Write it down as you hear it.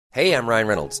Hey, I'm Ryan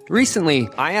Reynolds. Recently,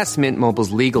 I asked Mint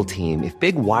Mobile's legal team if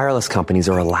big wireless companies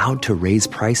are allowed to raise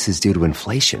prices due to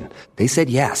inflation. They said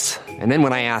yes. And then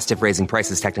when I asked if raising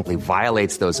prices technically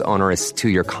violates those onerous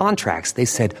two-year contracts, they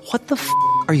said, "What the f***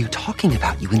 are you talking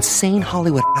about, you insane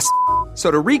Hollywood ass?" So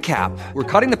to recap, we're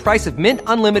cutting the price of Mint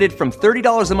Unlimited from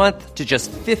 $30 a month to just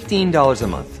 $15 a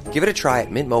month. Give it a try at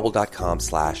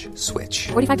mintmobile.com/switch.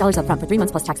 $45 up front for 3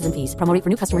 months plus taxes and fees. Promo rate for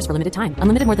new customers for limited time.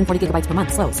 Unlimited more than 40 gigabytes per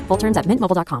month. Slows full terms at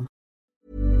mintmobile.com.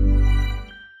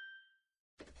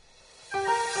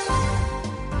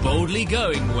 Boldly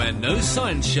going where no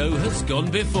science show has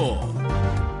gone before.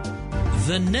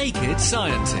 The Naked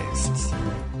Scientists.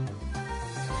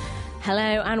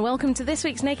 Hello and welcome to this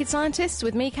week's Naked Scientists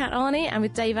with me, Kat Arney, and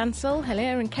with Dave Ansell.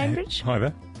 Hello in Cambridge. Hi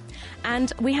there.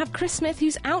 And we have Chris Smith,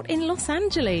 who's out in Los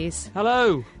Angeles.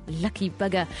 Hello. Lucky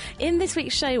bugger. In this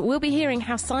week's show, we'll be hearing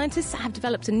how scientists have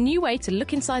developed a new way to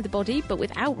look inside the body, but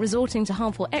without resorting to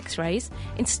harmful X-rays.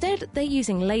 Instead, they're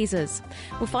using lasers.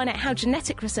 We'll find out how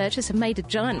genetic researchers have made a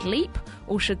giant leap,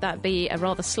 or should that be a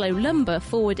rather slow lumber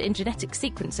forward in genetic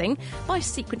sequencing, by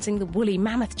sequencing the woolly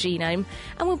mammoth genome.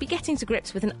 And we'll be getting to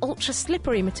grips with an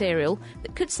ultra-slippery material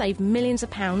that could save millions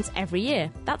of pounds every year.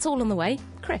 That's all on the way.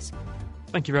 Chris.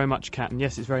 Thank you very much, Kat. And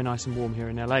yes, it's very nice and warm here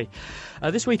in LA.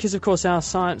 This week is, of course, our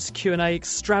Science Q&A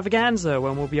extravaganza,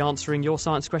 when we'll be answering your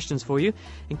science questions for you,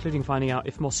 including finding out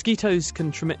if mosquitoes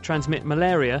can transmit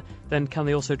malaria, then can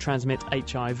they also transmit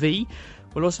HIV?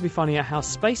 We'll also be finding out how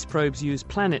space probes use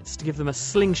planets to give them a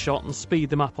slingshot and speed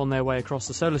them up on their way across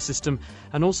the solar system,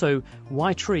 and also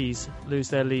why trees lose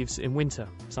their leaves in winter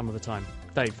some of the time.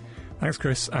 Dave. Thanks,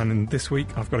 Chris. And this week,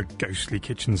 I've got a ghostly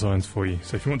kitchen science for you.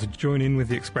 So if you want to join in with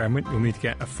the experiment, you'll need to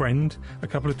get a friend, a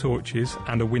couple of torches,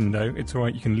 and a window. It's all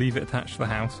right, you can leave it attached to the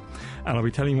house. And I'll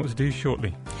be telling you what to do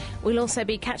shortly. We'll also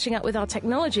be catching up with our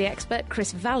technology expert,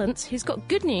 Chris Vallance, who's got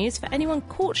good news for anyone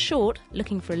caught short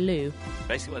looking for a loo.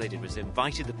 Basically what they did was they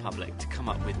invited the public to come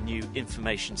up with new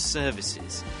information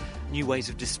services, new ways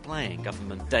of displaying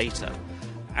government data,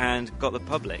 and got the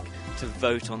public to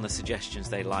vote on the suggestions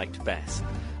they liked best.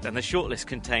 And the shortlist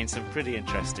contained some pretty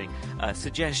interesting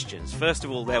suggestions. First of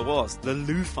all, there was the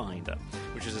Loo Finder,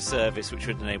 which was a service which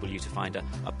would enable you to find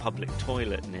a public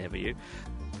toilet near you.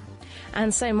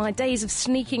 And so my days of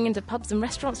sneaking into pubs and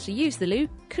restaurants to use the loo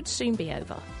could soon be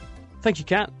over. Thank you,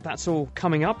 Kat. That's all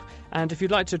coming up. And if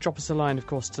you'd like to drop us a line, of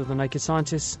course, to The Naked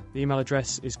Scientists, the email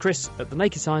address is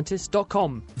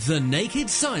chris@thenakedscientist.com. The Naked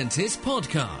Scientists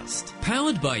Podcast.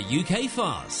 Powered by UK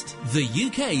Fast, the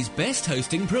UK's best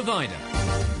hosting provider.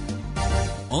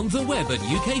 On the web at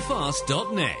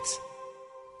ukfast.net.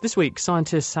 This week,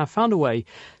 scientists have found a way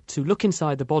to look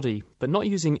inside the body, but not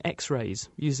using X-rays,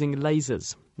 using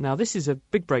lasers. Now, this is a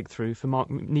big breakthrough for Mark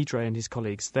Nidre and his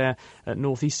colleagues. They're at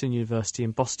Northeastern University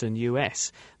in Boston,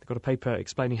 US. They've got a paper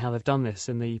explaining how they've done this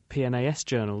in the PNAS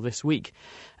journal this week.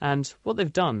 And what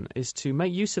they've done is to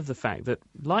make use of the fact that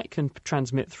light can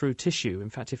transmit through tissue.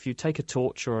 In fact, if you take a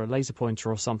torch or a laser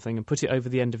pointer or something and put it over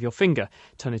the end of your finger,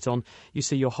 turn it on, you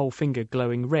see your whole finger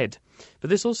glowing red. But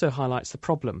this also highlights the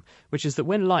problem, which is that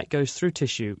when light goes through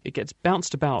tissue, it gets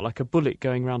bounced about like a bullet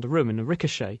going around a room in a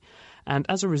ricochet. And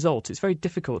as a result, it's very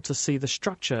difficult to see the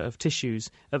structure of tissues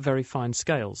at very fine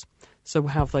scales. So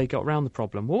how have they got around the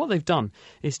problem? Well, what they've done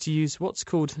is to use what's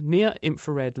called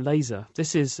near-infrared laser.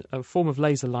 This is a form of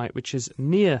laser light which is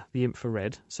near the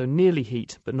infrared, so nearly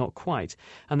heat, but not quite.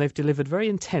 And they've delivered very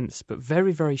intense but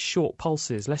very, very short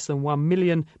pulses, less than 1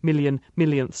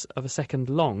 millionths of a second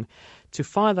long, to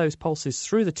fire those pulses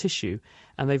through the tissue,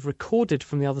 and they've recorded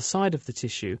from the other side of the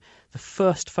tissue the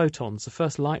first photons, the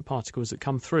first light particles that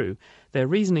come through. Their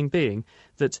reasoning being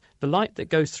that the light that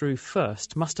goes through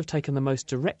first must have taken the most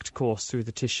direct course through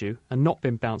the tissue and not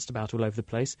been bounced about all over the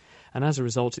place, and as a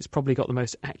result it's probably got the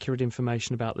most accurate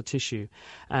information about the tissue.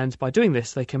 And by doing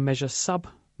this they can measure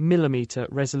sub-millimetre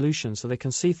resolution, so they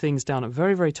can see things down at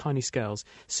very, very tiny scales,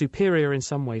 superior in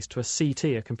some ways to a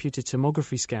CT, a computed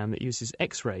tomography scan that uses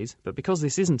X-rays. But because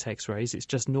this isn't X-rays, it's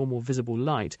just normal visible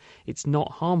light, it's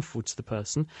not harmful to the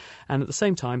person. And at the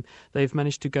same time, they've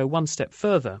managed to go one step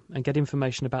further and get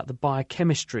information about the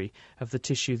biochemistry of the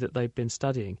tissue that they've been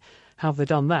studying. How have they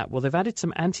done that? Well, they've added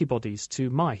some antibodies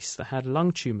to mice that had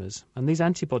lung tumours, and these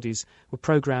antibodies were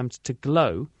programmed to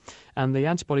glow, and the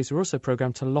antibodies were also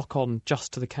programmed to lock on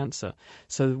just to the cancer.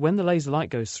 So when the laser light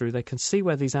goes through, they can see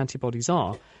where these antibodies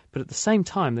are, but at the same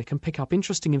time they can pick up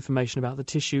interesting information about the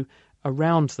tissue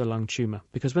around the lung tumour.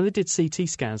 Because when they did CT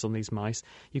scans on these mice,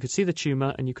 you could see the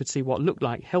tumour and you could see what looked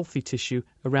like healthy tissue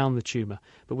around the tumour.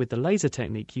 But with the laser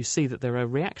technique, you see that there are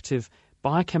reactive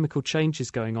biochemical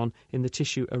changes going on in the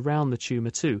tissue around the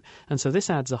tumour too. And so this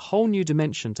adds a whole new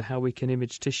dimension to how we can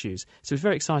image tissues. So it's a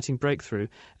very exciting breakthrough.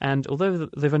 And although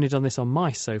they've only done this on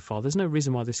mice so far, there's no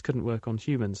reason why this couldn't work on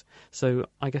humans. So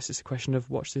I guess it's a question of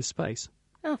watch this space.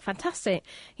 Oh, fantastic.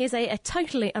 Here's a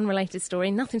totally unrelated story,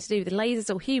 nothing to do with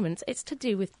lasers or humans. It's to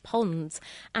do with ponds.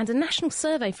 And a national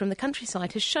survey from the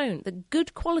countryside has shown that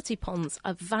good quality ponds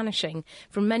are vanishing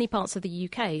from many parts of the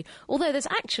UK, although there's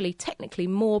actually technically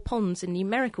more ponds in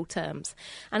numerical terms.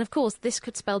 And of course, this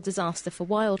could spell disaster for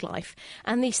wildlife.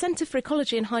 And the Centre for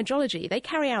Ecology and Hydrology, they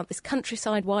carry out this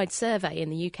countryside-wide survey in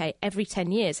the UK every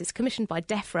 10 years. It's commissioned by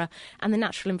DEFRA and the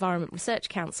Natural Environment Research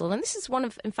Council. And this is one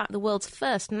of, in fact, the world's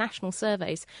first national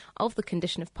surveys of the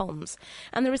condition of ponds.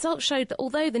 And the results showed that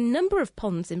although the number of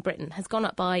ponds in Britain has gone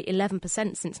up by 11%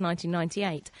 since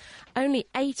 1998, only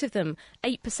 8%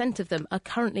 of them are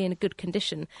currently in a good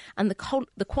condition, and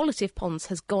the quality of ponds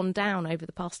has gone down over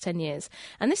the past 10 years.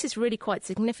 And this is really quite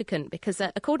significant because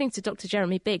according to Dr.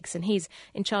 Jeremy Biggs, and he's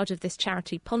in charge of this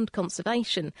charity Pond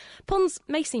Conservation, ponds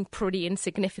may seem pretty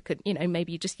insignificant. You know,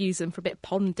 maybe you just use them for a bit of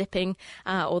pond dipping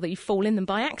or that you fall in them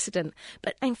by accident.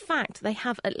 But in fact, they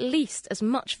have at least as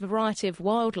much variety of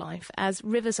wildlife as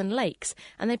rivers and lakes,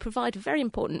 and they provide a very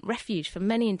important refuge for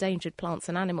many endangered plants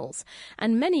and animals.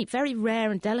 And many very rare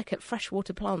and delicate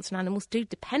freshwater plants and animals do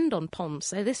depend on ponds,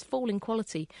 so this fall in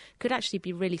quality could actually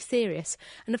be really serious.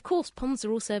 And of course, ponds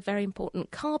are also a very important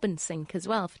carbon sink as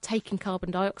well for taking carbon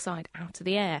dioxide out of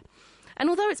the air. And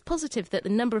although it's positive that the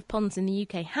number of ponds in the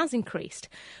UK has increased,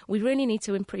 we really need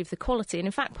to improve the quality. And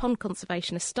in fact, Pond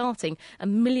Conservation is starting a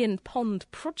 1 million pond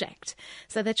project.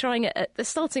 So they're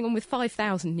starting on with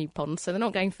 5,000 new ponds, so they're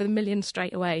not going for the 1 million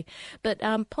straight away. But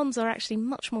ponds are actually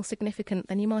much more significant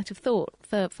than you might have thought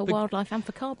for wildlife and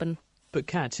for carbon. But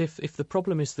Kat, if the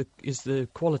problem is the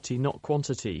quality, not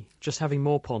quantity, just having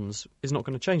more ponds is not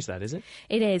going to change that, is it?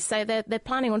 It is. So they're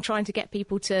planning on trying to get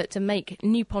people to make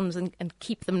new ponds and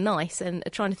keep them nice, and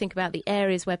trying to think about the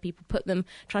areas where people put them,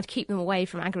 trying to keep them away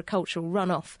from agricultural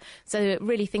runoff. So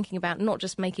really thinking about not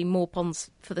just making more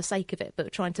ponds for the sake of it,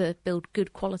 but trying to build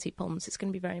good quality ponds. It's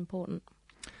going to be very important.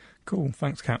 Cool,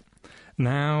 thanks, Kat.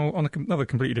 Now, on another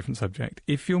completely different subject,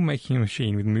 if you're making a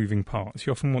machine with moving parts,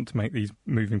 you often want to make these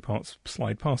moving parts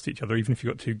slide past each other, even if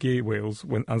you've got two gear wheels.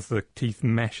 As the teeth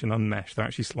mesh and unmesh, they're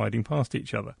actually sliding past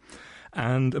each other.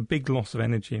 And a big loss of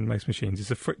energy in most machines is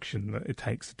the friction that it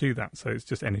takes to do that, so it's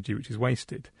just energy which is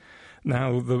wasted.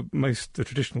 Now, the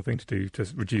traditional thing to do to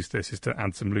reduce this is to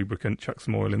add some lubricant, chuck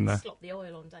some oil in there. Slop the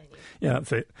oil on, don't you? Yeah,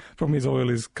 that's it. Problem is, oil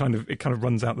is kind of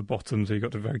runs out the bottom, so you've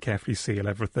got to very carefully seal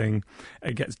everything.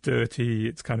 It gets dirty,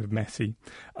 it's kind of messy.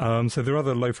 So there are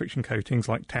other low-friction coatings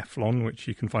like Teflon, which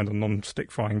you can find on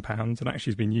non-stick frying pans, and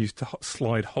actually has been used to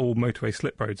slide whole motorway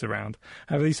slip roads around.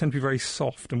 However, these tend to be very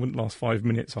soft and wouldn't last 5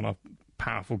 minutes on a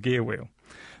powerful gear wheel.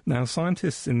 Now,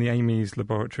 scientists in the Amy's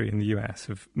laboratory in the US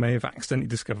may have accidentally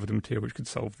discovered a material which could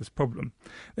solve this problem.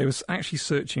 They were actually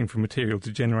searching for a material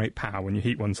to generate power when you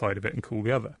heat one side of it and cool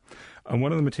the other. And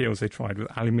one of the materials they tried was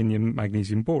aluminium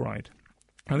magnesium boride.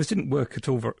 Now, this didn't work at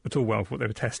all well for what they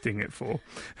were testing it for.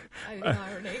 Oh, the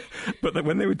irony. But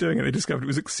when they were doing it, they discovered it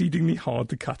was exceedingly hard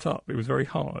to cut up. It was very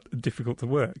hard and difficult to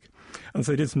work. And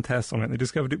so they did some tests on it, and they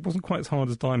discovered it wasn't quite as hard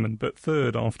as diamond, but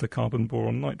third after carbon,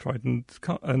 boron, nitride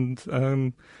and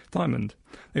diamond.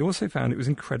 They also found it was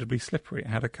incredibly slippery. It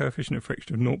had a coefficient of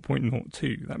friction of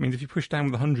 0.02. That means if you push down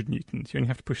with 100 newtons, you only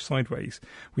have to push sideways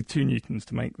with 2 newtons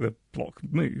to make the block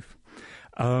move.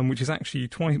 Which is actually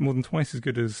more than twice as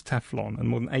good as Teflon and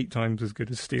more than 8 times as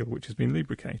good as steel, which has been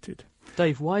lubricated.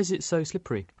 Dave, why is it so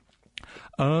slippery?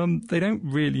 They don't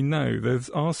really know. There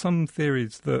are some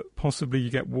theories that possibly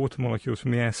you get water molecules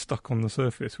from the air stuck on the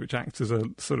surface, which acts as a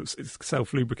sort of it's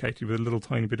self-lubricated with a little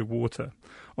tiny bit of water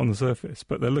on the surface.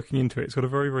 But they're looking into it. It's got a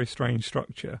very, very strange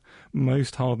structure.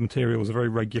 Most hard materials are very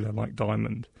regular, like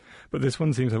diamond. But this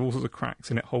one seems to have all sorts of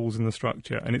cracks in it, holes in the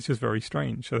structure, and it's just very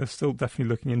strange. So they're still definitely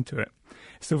looking into it.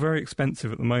 It's still very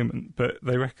expensive at the moment, but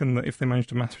they reckon that if they manage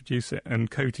to mass produce it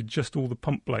and coated just all the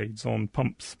pump blades on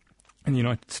pumps in the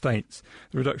United States,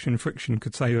 the reduction in friction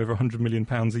could save over £100 million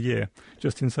a year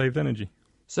just in saved energy.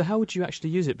 So how would you actually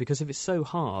use it? Because if it's so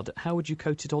hard, how would you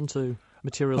coat it onto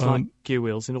materials like gear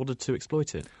wheels in order to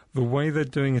exploit it? The way they're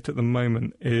doing it at the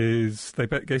moment is they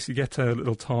basically get a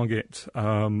little target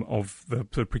of the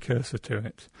sort of precursor to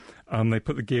it. They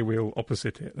put the gear wheel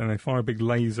opposite it, then they fire a big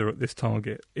laser at this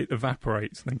target. It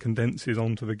evaporates and then condenses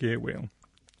onto the gear wheel.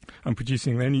 And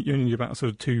producing, you only need about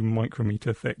sort of 2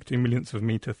 micrometre thick, 2 millionths of a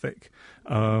metre thick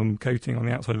coating on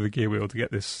the outside of the gear wheel to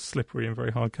get this slippery and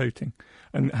very hard coating.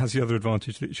 And it has the other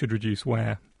advantage that it should reduce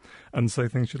wear, and so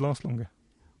things should last longer.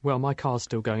 Well, my car's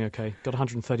still going okay. Got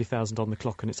 130,000 on the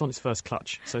clock and it's on its first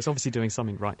clutch, so it's obviously doing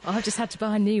something right. I've just had to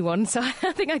buy a new one, so I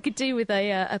think I could do with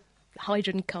a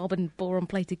hydrogen carbon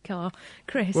boron-plated car.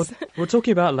 Chris? Well, we're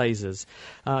talking about lasers.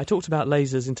 I talked about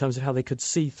lasers in terms of how they could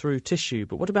see through tissue,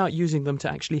 but what about using them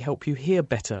to actually help you hear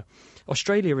better?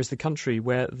 Australia is the country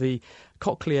where the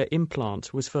cochlear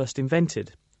implant was first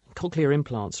invented. Cochlear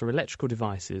implants are electrical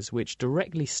devices which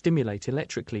directly stimulate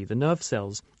electrically the nerve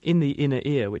cells in the inner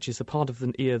ear, which is the part of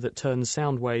the ear that turns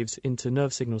sound waves into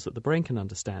nerve signals that the brain can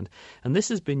understand. And this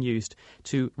has been used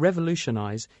to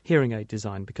revolutionise hearing aid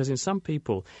design, because in some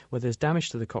people where there's damage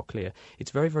to the cochlea,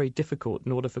 it's very, very difficult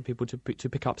in order for people to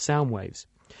pick up sound waves.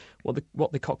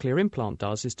 What the cochlear implant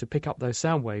does is to pick up those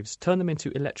sound waves, turn them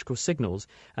into electrical signals,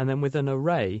 and then with an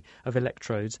array of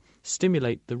electrodes,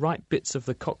 stimulate the right bits of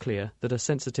the cochlea that are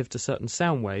sensitive to certain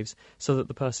sound waves so that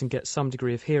the person gets some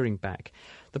degree of hearing back.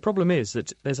 The problem is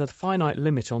that there's a finite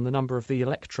limit on the number of the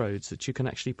electrodes that you can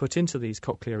actually put into these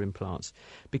cochlear implants,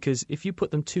 because if you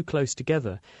put them too close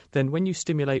together, then when you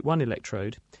stimulate one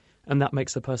electrode, and that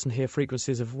makes the person hear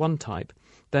frequencies of one type,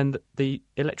 then the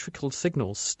electrical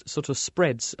signal sort of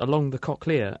spreads along the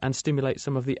cochlea and stimulates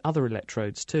some of the other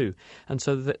electrodes too. And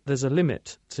so there's a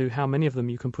limit to how many of them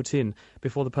you can put in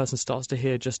before the person starts to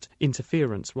hear just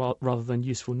interference rather than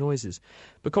useful noises.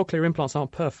 But cochlear implants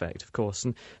aren't perfect, of course,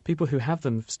 and people who have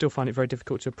them still find it very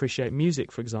difficult to appreciate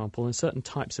music, for example, and certain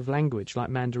types of language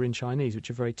like Mandarin Chinese, which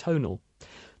are very tonal.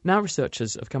 Now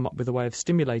researchers have come up with a way of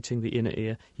stimulating the inner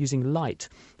ear using light.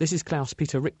 This is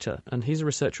Klaus-Peter Richter, and he's a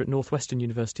researcher at Northwestern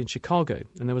University in Chicago.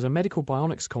 And there was a medical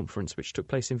bionics conference which took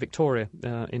place in Victoria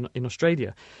in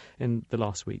Australia in the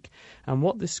last week. And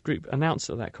what this group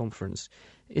announced at that conference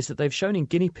is that they've shown in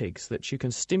guinea pigs that you can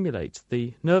stimulate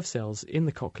the nerve cells in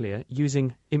the cochlea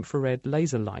using infrared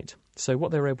laser light. So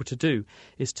what they're able to do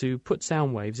is to put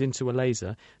sound waves into a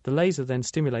laser. The laser then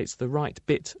stimulates the right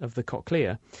bit of the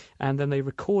cochlea, and then they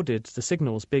recorded the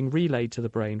signals being relayed to the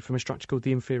brain from a structure called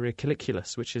the inferior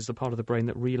colliculus, which is the part of the brain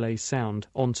that relays sound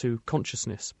onto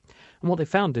consciousness. And what they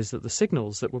found is that the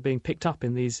signals that were being picked up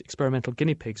in these experimental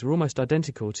guinea pigs were almost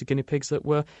identical to guinea pigs that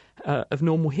were of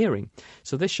normal hearing.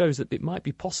 So this shows that it might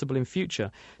be possible in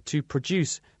future to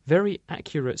produce very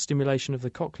accurate stimulation of the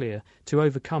cochlea to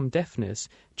overcome deafness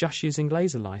just using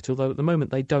laser light, although at the moment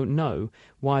they don't know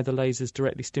why the lasers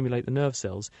directly stimulate the nerve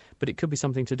cells, but it could be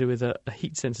something to do with a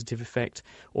heat-sensitive effect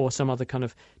or some other kind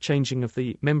of changing of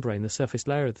the membrane, the surface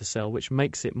layer of the cell, which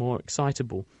makes it more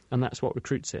excitable, and that's what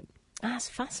recruits it. That's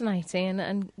fascinating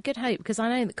and good hope, because I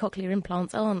know that cochlear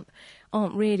implants aren't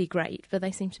really great, but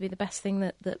they seem to be the best thing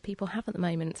that people have at the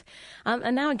moment.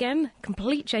 And now again,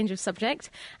 complete change of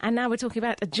subject, and now we're talking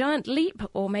about a giant leap,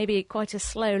 or maybe quite a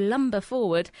slow lumber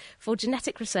forward for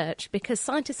genetic research, because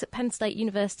scientists at Penn State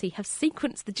University have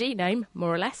sequenced the genome,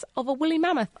 more or less, of a woolly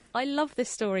mammoth. I love this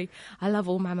story. I love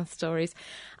all mammoth stories.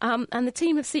 And the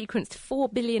team have sequenced 4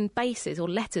 billion bases or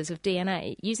letters of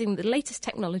DNA using the latest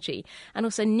technology and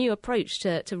also new approach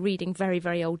to reading very,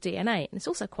 very old DNA. And it's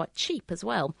also quite cheap as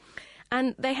well.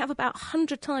 And they have about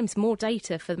 100 times more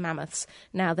data for mammoths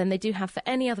now than they do have for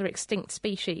any other extinct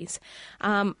species,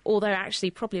 although actually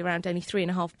probably around only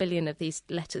 3.5 billion of these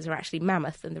letters are actually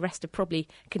mammoth, and the rest are probably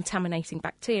contaminating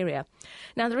bacteria.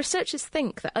 Now, the researchers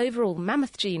think that overall the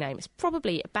mammoth genome is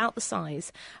probably about the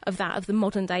size of that of the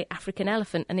modern-day African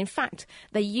elephant, and in fact,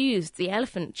 they used the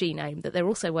elephant genome that they're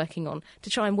also working on to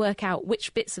try and work out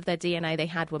which bits of their DNA they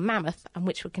had were mammoth and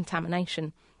which were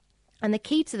contamination. And the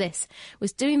key to this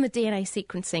was doing the DNA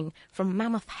sequencing from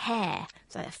mammoth hair,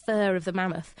 so the fur of the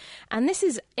mammoth. And this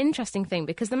is an interesting thing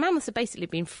because the mammoths have basically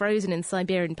been frozen in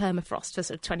Siberian permafrost for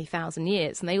sort of 20,000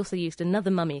 years. And they also used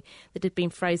another mummy that had been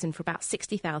frozen for about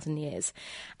 60,000 years.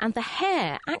 And the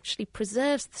hair actually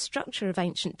preserves the structure of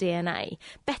ancient DNA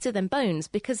better than bones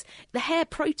because the hair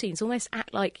proteins almost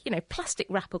act like, plastic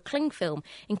wrap or cling film,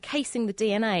 encasing the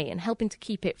DNA and helping to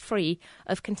keep it free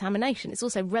of contamination. It's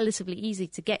also relatively easy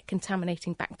to get contaminating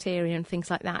bacteria and things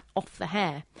like that off the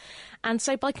hair. And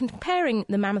so by comparing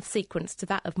the mammoth sequence to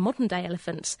that of modern-day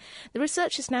elephants, the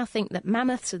researchers now think that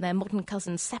mammoths and their modern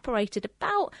cousins separated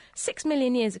about 6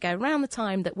 million years ago, around the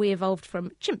time that we evolved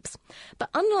from chimps. But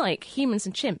unlike humans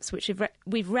and chimps, which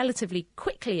we've relatively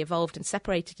quickly evolved and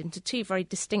separated into two very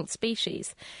distinct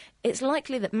species, it's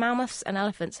likely that mammoths and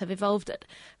elephants have evolved at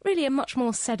really a much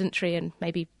more sedentary and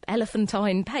maybe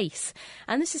elephantine pace.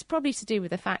 And this is probably to do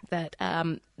with the fact that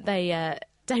they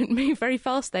don't move very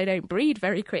fast, they don't breed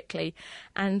very quickly,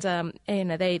 and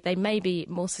they may be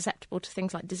more susceptible to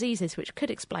things like diseases, which could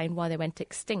explain why they went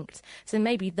extinct. So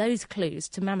maybe those clues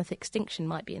to mammoth extinction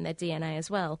might be in their DNA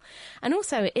as well. And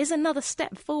also it is another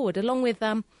step forward, along with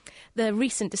the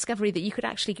recent discovery that you could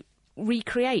actually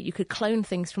recreate, you could clone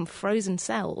things from frozen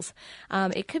cells.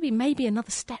 It could be maybe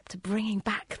another step to bringing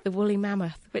back the woolly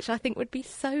mammoth, which I think would be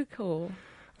so cool.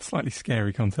 Slightly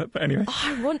scary concept, but anyway. Oh,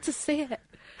 I want to see it.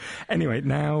 Anyway,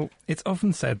 now, it's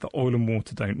often said that oil and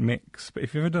water don't mix, but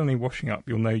if you've ever done any washing up,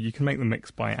 you'll know you can make them mix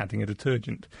by adding a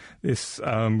detergent. This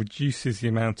reduces the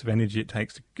amount of energy it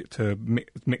takes to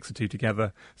mix the two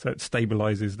together, so it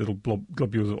stabilises little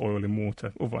globules of oil in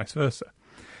water, or vice versa.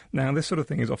 Now, this sort of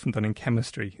thing is often done in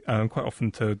chemistry, quite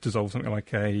often to dissolve something like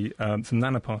some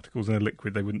nanoparticles in a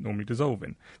liquid they wouldn't normally dissolve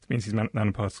in. This means these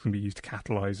nanoparticles can be used to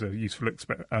catalyse a useful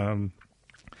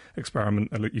experiment,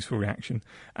 a useful reaction,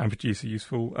 and produce a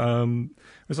useful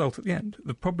result at the end.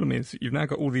 The problem is that you've now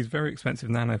got all these very expensive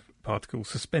nanoparticles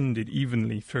suspended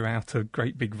evenly throughout a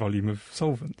great big volume of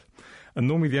solvent. And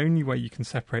normally the only way you can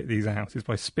separate these out is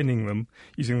by spinning them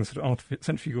using the sort of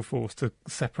centrifugal force to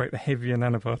separate the heavier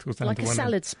nanoparticles down like to a one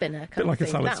salad end. spinner kind Bit like of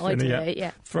a thing. salad spinner, idea,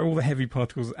 yeah. Throw all the heavy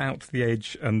particles out to the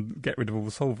edge and get rid of all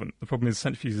the solvent. The problem is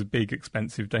centrifuges are big,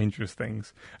 expensive, dangerous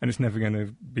things, and it's never going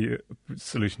to be a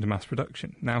solution to mass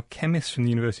production. Now, chemists from the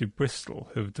University of Bristol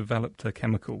have developed a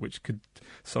chemical which could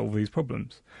solve these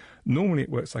problems. Normally it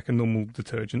works like a normal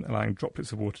detergent, allowing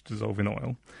droplets of water to dissolve in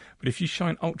oil. But if you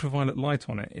shine ultraviolet light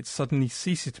on it, it suddenly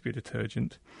ceases to be a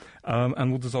detergent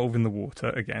and will dissolve in the water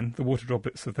again. The water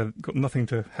droplets have got nothing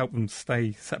to help them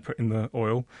stay separate in the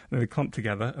oil, and then they clump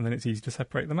together, and then it's easy to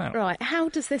separate them out. Right, how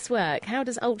does this work? How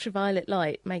does ultraviolet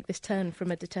light make this turn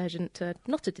from a detergent to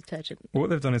not a detergent? Well,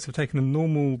 what they've done is they've taken a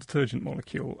normal detergent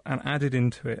molecule and added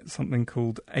into it something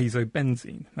called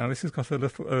azobenzene. Now, this has got a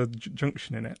little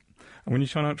junction in it. And when you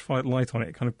shine ultraviolet light on it,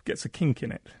 it kind of gets a kink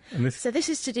in it. And so this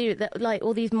is to do that, like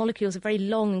all these molecules are very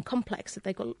long and complex, that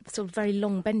they've got sort of very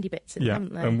long bendy bits in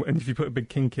them, haven't they? And if you put a big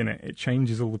kink in it, it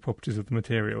changes all the properties of the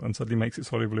material and suddenly makes it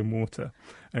soluble in water,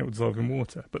 and it will dissolve in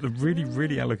water. But the really,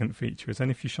 really elegant feature is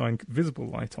then if you shine visible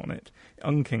light on it, it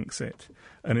unkinks it,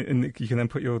 and you can then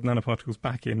put your nanoparticles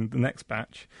back in the next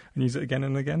batch and use it again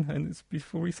and again, and it's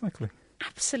beautiful recycling.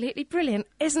 Absolutely brilliant.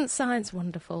 Isn't science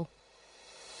wonderful?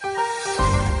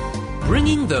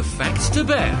 Bringing the facts to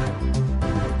bear.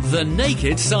 The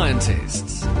Naked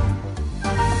Scientists.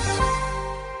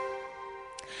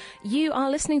 You are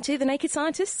listening to The Naked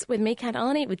Scientists with me, Kat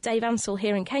Arney, with Dave Ansell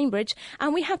here in Cambridge,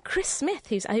 and we have Chris Smith,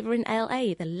 who's over in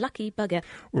LA, the lucky bugger.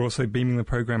 We're also beaming the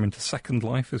programme into Second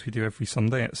Life, as we do every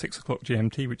Sunday at 6 o'clock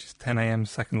GMT, which is 10 a.m.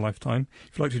 Second Life time.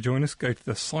 If you'd like to join us, go to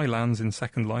the Scilands in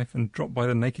Second Life and drop by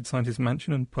the Naked Scientist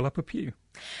mansion and pull up a pew.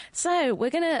 So we're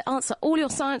going to answer all your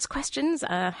science questions,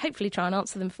 hopefully try and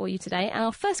answer them for you today. And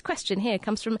our first question here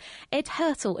comes from Ed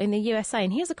Hurtle in the USA,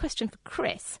 and he has a question for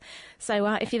Chris. So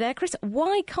if you're there, Chris,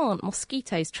 why can't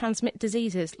mosquitoes transmit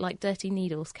diseases like dirty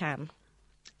needles can?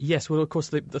 Yes, well, of course,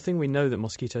 the thing we know that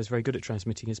mosquitoes are very good at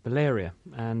transmitting is malaria.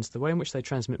 And the way in which they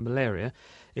transmit malaria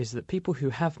is that people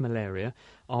who have malaria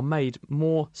are made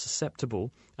more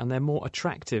susceptible and they're more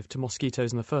attractive to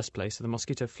mosquitoes in the first place. So the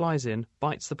mosquito flies in,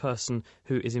 bites the person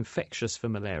who is infectious for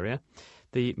malaria.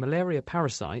 The malaria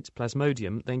parasite,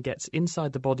 Plasmodium, then gets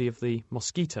inside the body of the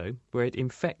mosquito, where it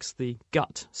infects the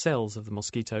gut cells of the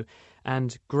mosquito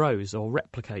and grows or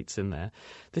replicates in there.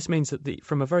 This means that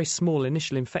from a very small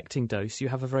initial infecting dose, you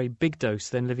have a very big dose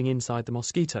then living inside the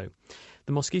mosquito.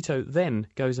 The mosquito then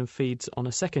goes and feeds on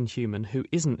a second human who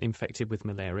isn't infected with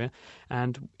malaria,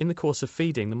 and in the course of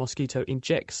feeding, the mosquito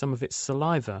injects some of its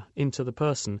saliva into the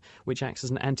person, which acts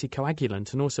as an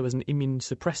anticoagulant and also as an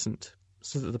immunosuppressant,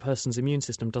 so that the person's immune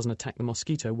system doesn't attack the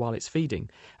mosquito while it's feeding.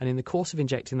 And in the course of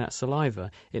injecting that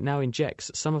saliva, it now injects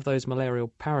some of those malarial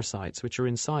parasites which are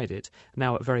inside it,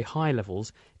 now at very high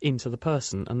levels, into the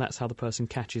person, and that's how the person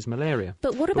catches malaria.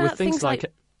 But what about things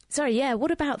like...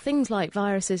 what about things like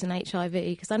viruses and HIV?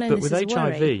 Because I know this is a worry.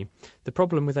 But with HIV, the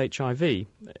problem with HIV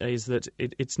is that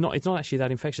it's not actually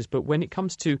that infectious. But when it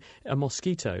comes to a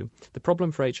mosquito, the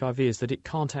problem for HIV is that it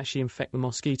can't actually infect the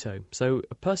mosquito. So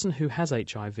a person who has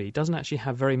HIV doesn't actually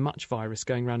have very much virus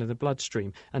going around in the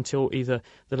bloodstream until either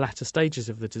the latter stages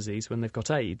of the disease, when they've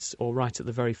got AIDS, or right at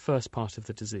the very first part of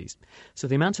the disease. So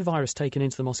the amount of virus taken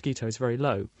into the mosquito is very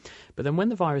low. But then when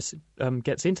the virus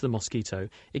gets into the mosquito,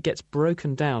 it gets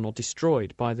broken down or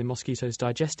destroyed by the mosquito's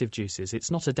digestive juices.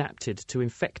 It's not adapted to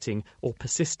infecting or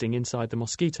persisting inside the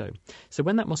mosquito. So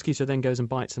when that mosquito then goes and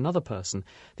bites another person,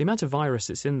 the amount of virus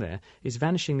that's in there is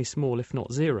vanishingly small, if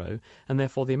not zero, and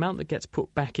therefore the amount that gets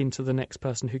put back into the next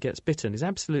person who gets bitten is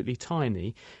absolutely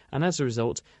tiny, and as a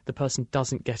result, the person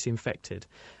doesn't get infected.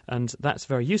 And that's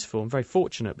very useful and very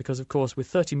fortunate because, of course, with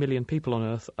 30 million people on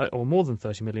Earth, or more than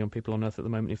 30 million people on Earth at the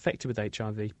moment infected with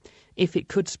HIV, if it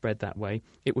could spread that way,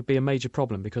 it would be a major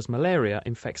problem because malaria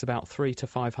infects about 3 to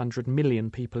 500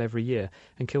 million people every year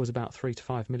and kills about 3 to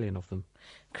 5 million of them.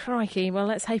 Crikey, well,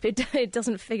 let's hope it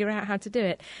doesn't figure out how to do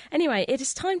it. Anyway, it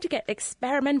is time to get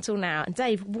experimental now. And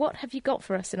Dave, what have you got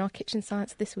for us in our kitchen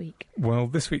science this week? Well,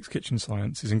 this week's kitchen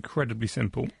science is incredibly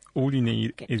simple. All you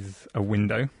need is a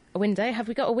window. A window? Have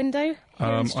we got a window here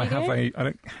in the studio? I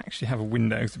don't actually have a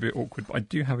window, it's a bit awkward, but I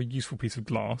do have a useful piece of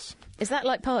glass. Is that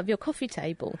like part of your coffee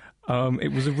table?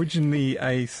 It was originally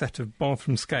a set of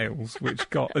bathroom scales, which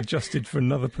got adjusted for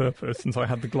another purpose, and so I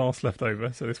had the glass left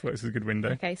over, so this works as a good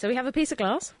window. Okay, so we have a piece of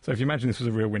glass. So if you imagine this was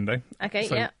a real window. Okay,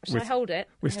 so yeah. Shall I hold it?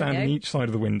 We're standing each side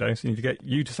of the window, so you need to get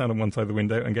you to stand on one side of the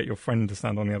window and get your friend to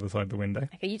stand on the other side of the window.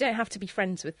 Okay, you don't have to be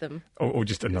friends with them. Or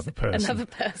just another person. Another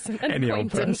person, an Any old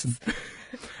acquaintance. person.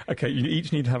 Okay, you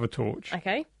each need to have a torch.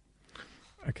 Okay.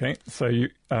 Okay, so you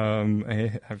have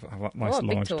that nice a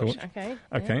big large torch. Okay.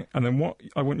 Okay, yeah. and then what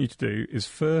I want you to do is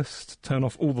first turn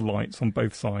off all the lights on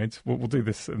both sides. We'll do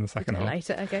this in the second half.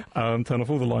 Later, okay. Turn off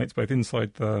all the lights both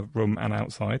inside the room and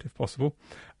outside, if possible.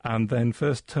 And then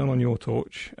first turn on your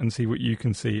torch and see what you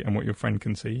can see and what your friend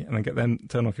can see. And then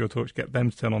turn off your torch, get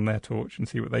them to turn on their torch and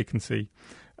see what they can see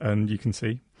and you can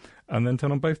see. And then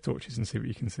turn on both torches and see what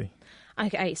you can see.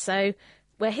 Okay, so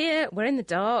we're here, we're in the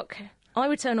dark. I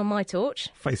would turn on my torch.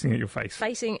 Facing at your face.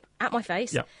 Facing at my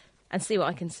face. Yep. And see what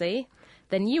I can see.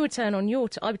 Then you would turn on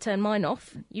I would turn mine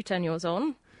off. You turn yours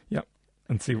on. Yep.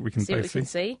 And see what we can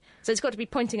see. So it's got to be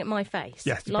pointing at my face.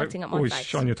 Yes. Lighting up my always face.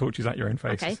 Shine your torches at your own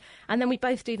face. Okay. And then we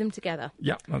both do them together.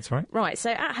 Yep, that's right. Right, so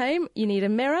at home, you need a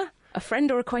mirror, a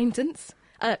friend or acquaintance.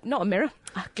 Not a mirror,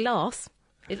 a glass.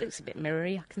 It looks a bit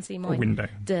mirrory. I can see my window.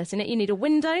 Dirt in it. You need a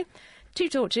window, 2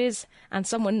 torches, and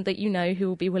someone that you know who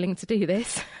will be willing to do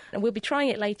this. And we'll be trying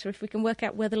it later if we can work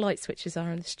out where the light switches are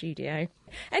in the studio.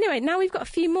 Anyway, now we've got a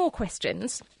few more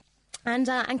questions. And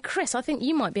Chris, I think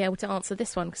you might be able to answer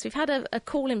this one, because we've had a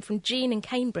call in from Jean in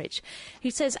Cambridge who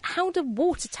says, how do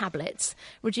water tablets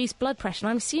reduce blood pressure?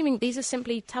 And I'm assuming these are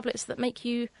simply tablets that make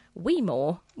you wee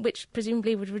more, which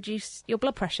presumably would reduce your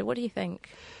blood pressure. What do you think?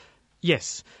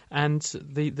 Yes, and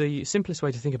the simplest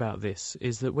way to think about this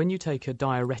is that when you take a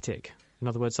diuretic, in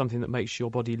other words, something that makes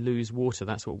your body lose water,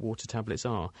 that's what water tablets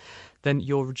are, then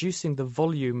you're reducing the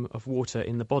volume of water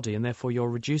in the body, and therefore you're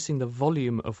reducing the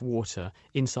volume of water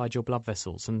inside your blood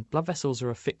vessels. And blood vessels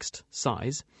are a fixed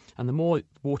size, and the more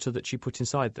water that you put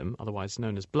inside them, otherwise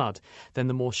known as blood, then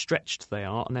the more stretched they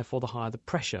are, and therefore the higher the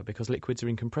pressure, because liquids are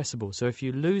incompressible. So if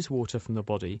you lose water from the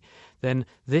body, then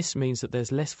this means that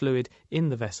there's less fluid in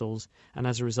the vessels, and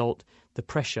as a result, the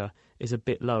pressure is a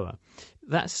bit lower.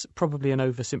 That's probably an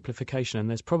oversimplification, and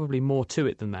there's probably more to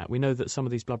it than that. We know that some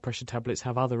of these blood pressure tablets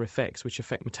have other effects which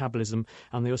affect metabolism,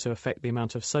 and they also affect the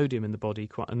amount of sodium in the body,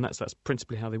 and that's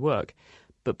principally how they work.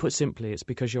 But put simply, it's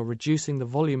because you're reducing the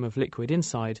volume of liquid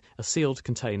inside a sealed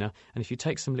container, and if you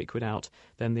take some liquid out,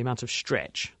 then the amount of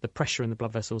stretch, the pressure in the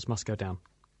blood vessels must go down.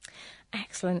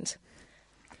 Excellent.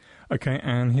 Okay,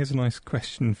 and here's a nice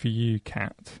question for you,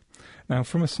 Kat. Now,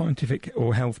 from a scientific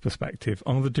or health perspective,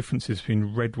 are the differences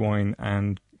between red wine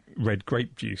and red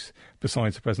grape juice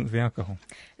besides the presence of the alcohol?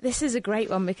 This is a great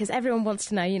one because everyone wants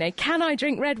to know, can I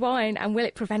drink red wine and will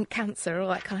it prevent cancer, all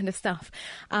that kind of stuff.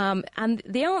 And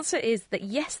the answer is that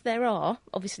yes, there are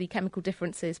obviously chemical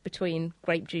differences between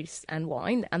grape juice and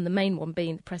wine, and the main one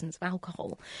being the presence of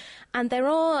alcohol. And there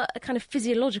are kind of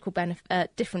physiological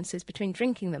differences between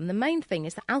drinking them. The main thing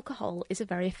is that alcohol is a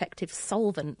very effective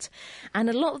solvent. And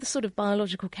a lot of the sort of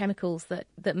biological chemicals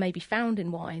that may be found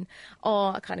in wine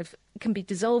can be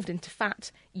dissolved into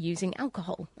fat using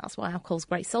alcohol. That's why alcohol's a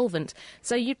great solvent.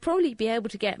 So you'd probably be able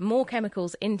to get more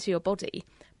chemicals into your body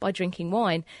by drinking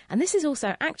wine. And this is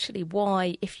also actually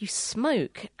why if you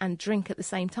smoke and drink at the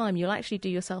same time, you'll actually do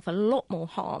yourself a lot more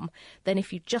harm than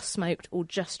if you just smoked or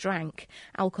just drank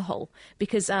alcohol.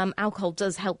 Because alcohol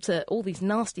does help to all these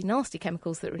nasty, nasty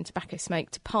chemicals that are in tobacco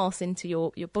smoke to pass into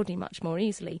your body much more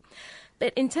easily.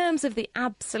 But in terms of the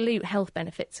absolute health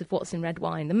benefits of what's in red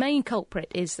wine, the main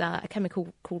culprit is a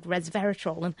chemical called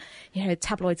resveratrol. And,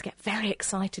 tabloids get very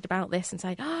excited about this and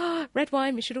say, red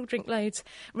wine, we should all drink loads.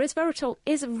 Resveratrol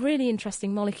is a really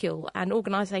interesting molecule, and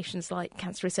organisations like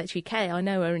Cancer Research UK, I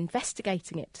know, are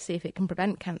investigating it to see if it can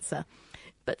prevent cancer.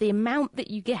 But the amount that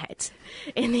you get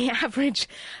in the average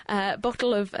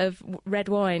bottle of red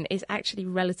wine is actually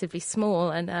relatively small.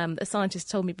 And a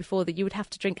scientist told me before that you would have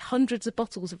to drink hundreds of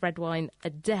bottles of red wine a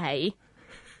day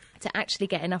to actually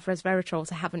get enough resveratrol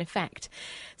to have an effect.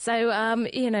 So,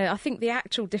 I think the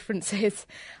actual differences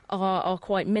are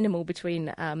quite minimal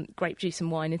between grape juice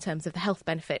and wine in terms of the health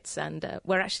benefits, and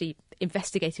we're actually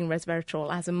investigating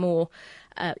resveratrol as a more,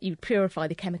 you purify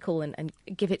the chemical and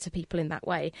give it to people in that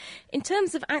way. In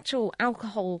terms of actual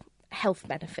alcohol health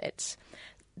benefits,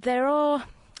 the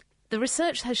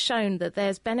research has shown that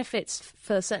there's benefits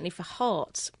certainly for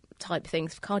heart type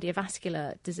things, for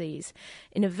cardiovascular disease,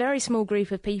 in a very small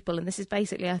group of people. And this is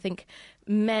basically, I think,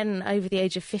 men over the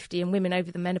age of 50 and women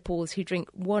over the menopause who drink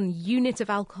 1 unit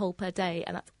of alcohol per day,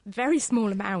 and that's a very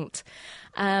small amount.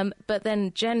 But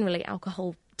then generally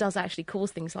alcohol does actually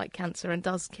cause things like cancer and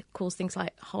does cause things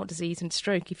like heart disease and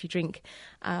stroke if you drink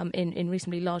in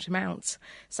reasonably large amounts.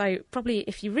 So probably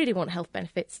if you really want health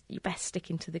benefits, you best stick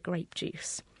into the grape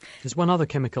juice. There's one other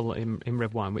chemical in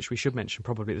red wine which we should mention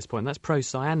probably at this point, and that's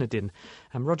procyanidin.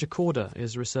 Roger Corder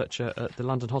is a researcher at the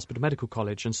London Hospital Medical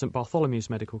College and St Bartholomew's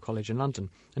Medical College in London,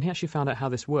 and he actually found out how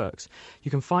this works. You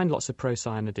can find lots of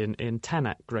procyanidin in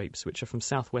Tannat grapes, which are from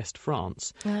southwest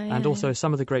France, and also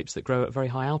some of the grapes that grow at very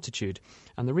high altitude.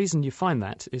 And the reason you find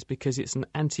that is because it's an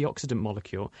antioxidant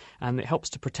molecule and it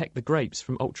helps to protect the grapes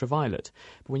from ultraviolet.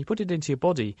 But when you put it into your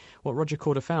body, what Roger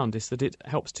Corder found is that it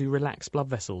helps to relax blood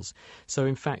vessels. So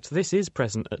in fact, this is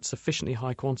present at sufficiently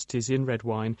high quantities in red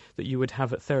wine that you would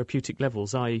have at therapeutic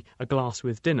levels, i.e. a glass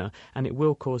with dinner, and it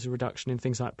will cause a reduction in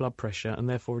things like blood pressure and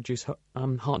therefore reduce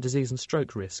heart disease and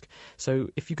stroke risk. So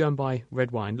if you go and buy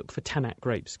red wine, look for Tannat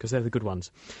grapes because they're the good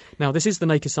ones. Now, this is The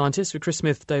Naked Scientist with Chris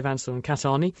Smith, Dave Ansell and Kat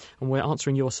Arney, and we're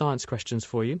answering your science questions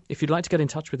for you. If you'd like to get in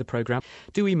touch with the programme,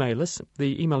 do email us.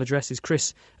 The email address is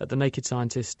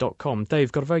chris@thenakedscientist.com.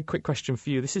 Dave, got a very quick question for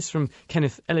you. This is from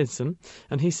Kenneth Ellinson,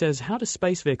 and he says, how do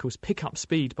space vehicles pick up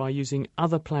speed by using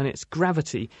other planets'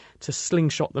 gravity to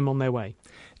slingshot them on their way?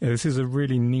 Yeah, this is a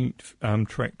really neat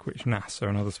trick which NASA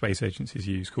and other space agencies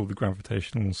use called the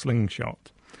gravitational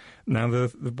slingshot. Now,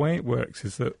 the way it works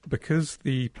is that because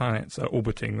the planets are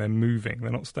orbiting, they're moving,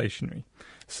 they're not stationary.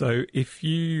 So if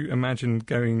you imagine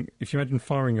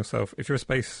firing yourself, if you're a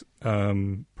space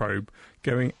probe,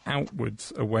 going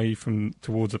outwards away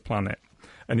towards a planet,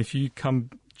 and if you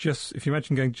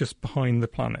imagine going just behind the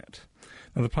planet,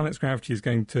 now the planet's gravity is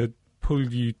going to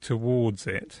pull you towards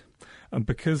it, and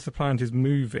because the planet is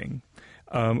moving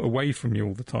away from you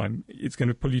all the time, it's going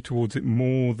to pull you towards it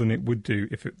more than it would do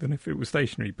if it was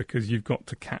stationary, because you've got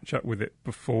to catch up with it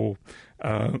before,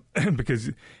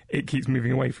 because it keeps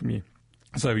moving away from you.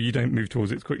 So you don't move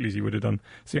towards it as quickly as you would have done.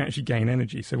 So you actually gain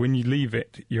energy. So when you leave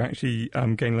it, you actually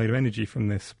gain a load of energy from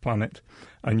this planet,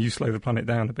 and you slow the planet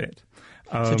down a bit.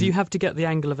 So do you have to get the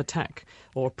angle of attack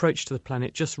or approach to the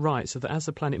planet just right so that as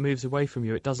the planet moves away from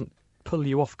you, it doesn't pull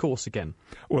you off course again?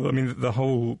 Well, I mean, the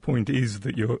whole point is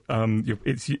that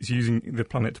it's using the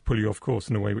planet to pull you off course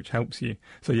in a way which helps you.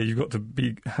 So yeah, you've got to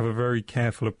have a very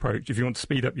careful approach. If you want to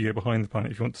speed up, you go behind the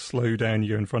planet. If you want to slow down,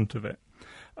 you go in front of it.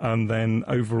 And then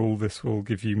overall, this will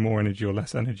give you more energy or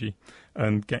less energy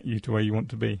and get you to where you want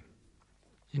to be.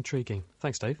 Intriguing.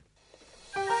 Thanks, Dave.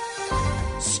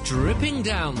 Stripping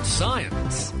down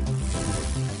science.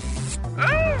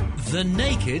 The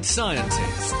Naked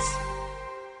Scientists.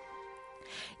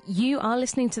 You are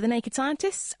listening to The Naked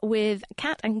Scientists with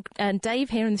Kat and Dave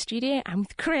here in the studio, and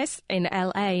with Chris in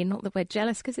LA. Not that we're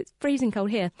jealous because it's freezing cold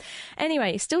here.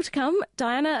 Anyway, still to come,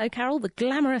 Diana O'Carroll, the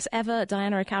glamorous ever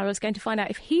Diana O'Carroll, is going to find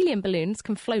out if helium balloons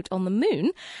can float on the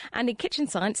moon. And in Kitchen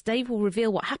Science, Dave will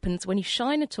reveal what happens when you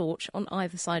shine a torch on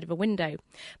either side of a window.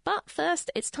 But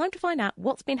first, it's time to find out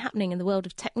what's been happening in the world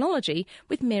of technology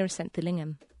with Mira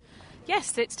Senthilingam.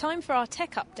 Yes, it's time for our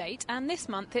tech update, and this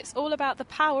month it's all about the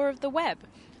power of the web.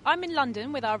 I'm in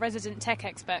London with our resident tech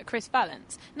expert, Chris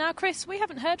Valence. Now, Chris, we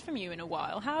haven't heard from you in a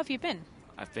while. How have you been?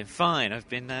 I've been fine. I've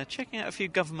been checking out a few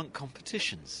government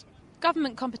competitions.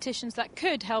 Government competitions that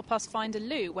could help us find a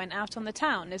loo when out on the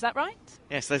town, is that right?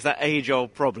 Yes, there's that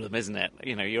age-old problem, isn't it?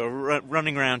 You know, you're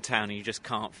running around town and you just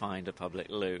can't find a public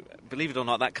loo. Believe it or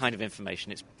not, that kind of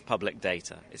information, it's public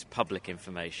data, it's public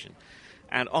information.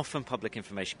 And often public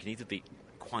information can either be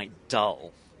quite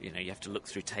dull, you know, you have to look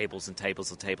through tables and tables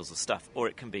and tables of stuff, or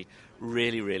it can be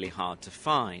really, really hard to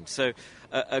find. So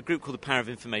a group called the Power of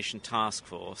Information Task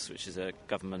Force, which is a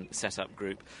government set-up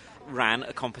group, ran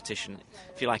a competition.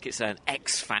 If you like, it's an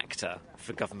X factor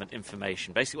for government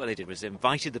information. Basically what they did was they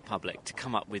invited the public to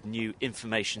come up with new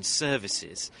information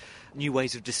services, new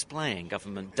ways of displaying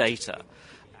government data,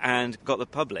 and got the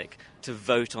public to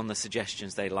vote on the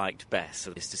suggestions they liked best,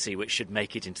 so this to see which should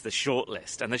make it into the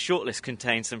shortlist. And the shortlist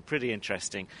contained some pretty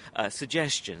interesting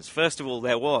suggestions. First of all,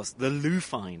 there was the Loo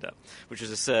Finder, which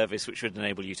was a service which would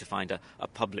enable you to find a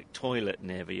public toilet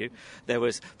near you. There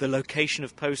was the location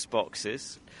of post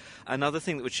boxes, another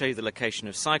thing that would show you the location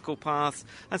of cycle paths,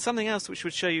 and something else which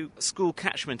would show you school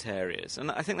catchment areas.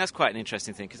 And I think that's quite an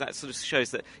interesting thing, because that sort of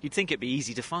shows that you'd think it'd be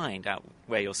easy to find out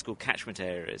where your school catchment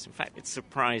area is. In fact, it's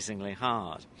surprisingly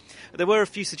hard. There were a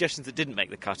few suggestions that didn't make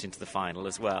the cut into the final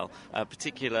as well. A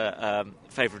particular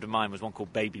favourite of mine was one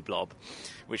called Baby Blob,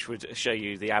 which would show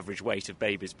you the average weight of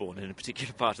babies born in a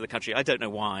particular part of the country. I don't know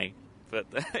why, but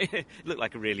it looked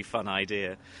like a really fun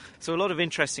idea. So a lot of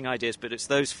interesting ideas, but it's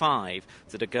those 5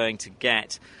 that are going to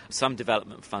get some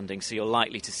development funding, so you're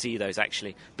likely to see those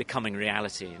actually becoming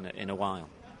reality in a while.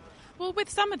 Well, with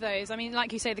some of those, I mean,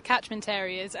 like you say, the catchment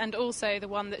areas and also the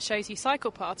one that shows you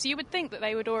cycle paths, you would think that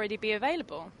they would already be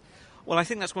available. Well, I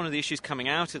think that's one of the issues coming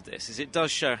out of this, is it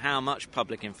does show how much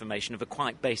public information of a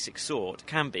quite basic sort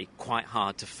can be quite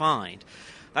hard to find.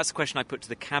 That's the question I put to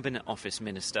the Cabinet Office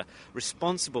Minister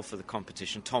responsible for the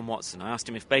competition, Tom Watson. I asked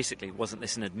him if basically wasn't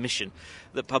this an admission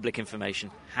that public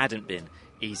information hadn't been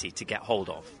easy to get hold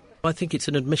of. I think it's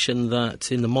an admission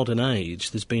that in the modern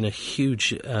age there's been a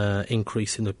huge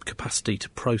increase in the capacity to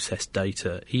process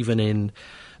data, even in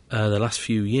the last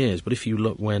few years. But if you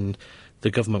look when the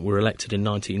government were elected in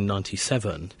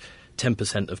 1997,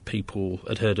 10% of people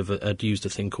had used a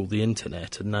thing called the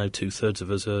internet, and now 2/3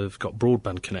 of us have got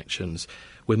broadband connections.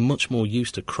 We're much more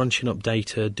used to crunching up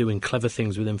data, doing clever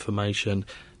things with information.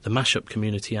 The mashup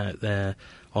community out there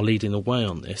are leading the way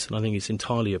on this, and I think it's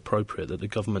entirely appropriate that the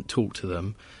government talk to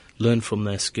them, learn from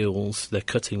their skills, their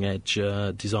cutting-edge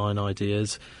design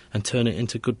ideas, and turn it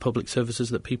into good public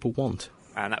services that people want.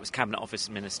 And that was Cabinet Office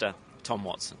Minister Tom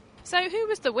Watson. So who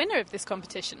was the winner of this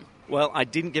competition? Well, I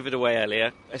didn't give it away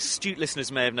earlier. Astute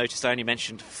listeners may have noticed I only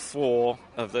mentioned 4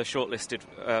 of the shortlisted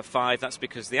 5. That's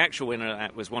because the actual winner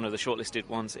was one of the shortlisted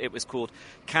ones. It was called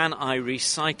Can I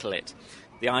Recycle It?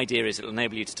 The idea is it'll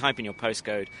enable you to type in your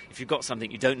postcode. If you've got something,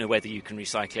 you don't know whether you can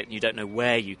recycle it and you don't know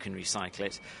where you can recycle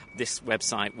it, this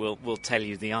website will tell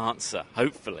you the answer,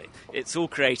 hopefully. It's all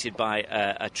created by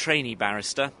a trainee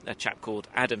barrister, a chap called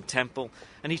Adam Temple,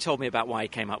 and he told me about why he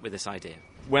came up with this idea.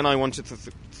 When I wanted to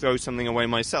throw something away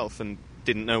myself and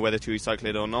didn't know whether to recycle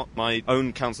it or not, my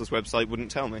own council's website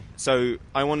wouldn't tell me. So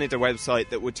I wanted a website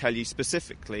that would tell you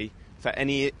specifically for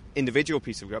any individual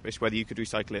piece of rubbish whether you could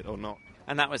recycle it or not.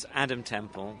 And that was Adam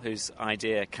Temple, whose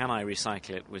idea, Can I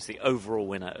Recycle It?, was the overall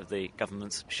winner of the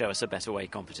government's Show Us a Better Way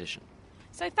competition.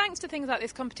 So thanks to things like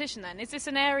this competition then, is this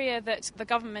an area that the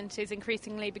government is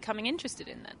increasingly becoming interested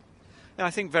in then? Yeah, I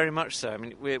think very much so. I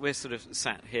mean, we're sort of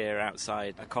sat here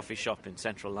outside a coffee shop in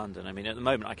central London. I mean, at the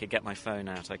moment I could get my phone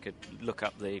out, I could look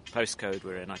up the postcode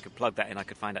we're in, I could plug that in, I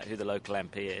could find out who the local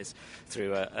MP is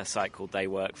through a site called They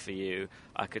Work For You.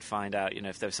 I could find out,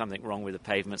 if there was something wrong with the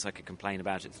pavements, I could complain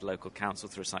about it to the local council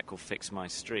through a site called Fix My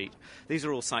Street. These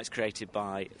are all sites created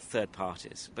by third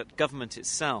parties, but government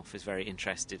itself is very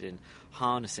interested in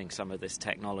harnessing some of this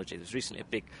technology. There was recently a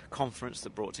big conference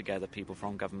that brought together people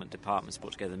from government departments,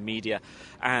 brought together media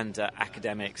and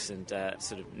academics and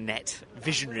sort of net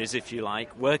visionaries, if you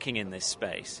like, working in this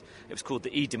space. It was called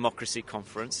the E-Democracy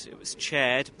Conference. It was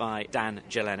chaired by Dan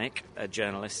Jelinek, a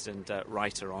journalist and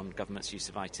writer on government's use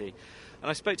of IT. And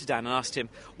I spoke to Dan and asked him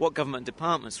what government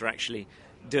departments were actually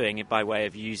doing it by way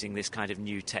of using this kind of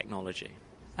new technology.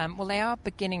 Well, they are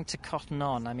beginning to cotton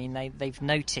on. I mean, they've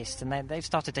noticed and they've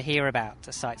started to hear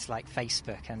about sites like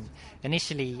Facebook. And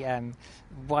initially,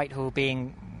 Whitehall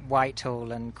being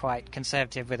Whitehall and quite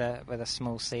conservative with a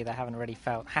small c, they haven't really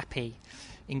felt happy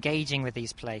engaging with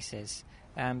these places.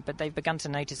 But they've begun to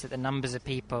notice that the numbers of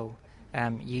people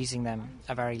using them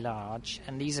are very large,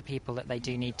 and these are people that they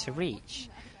do need to reach.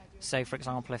 So, for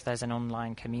example, if there's an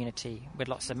online community with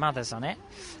lots of mothers on it,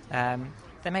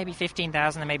 there may be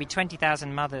 15,000, there may be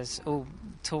 20,000 mothers all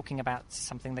talking about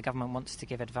something the government wants to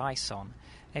give advice on.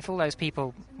 If all those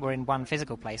people were in one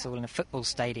physical place, all in a football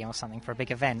stadium or something for a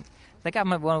big event, the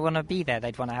government would want to be there.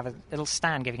 They'd want to have a little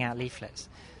stand giving out leaflets.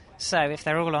 So if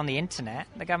they're all on the internet,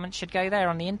 the government should go there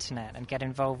on the internet and get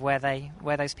involved where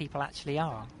those people actually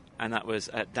are. And that was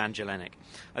Dan Jelinek.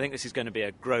 I think this is going to be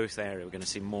a growth area. We're going to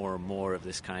see more and more of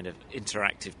this kind of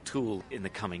interactive tool in the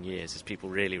coming years as people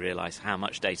really realise how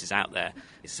much data is out there.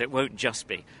 So it won't just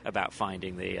be about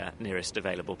finding the nearest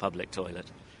available public toilet.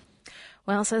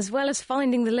 Well, so as well as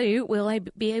finding the loo, we'll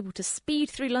be able to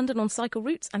speed through London on cycle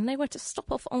routes and know where to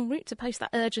stop off en route to post that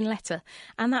urgent letter.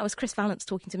 And that was Chris Vallance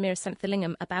talking to Mira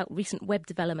Senthillingham about recent web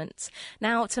developments.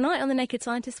 Now, tonight on The Naked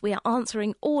Scientist, we are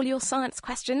answering all your science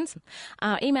questions.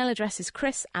 Our email address is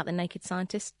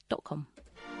chris@thenakedscientist.com.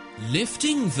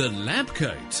 Lifting the lab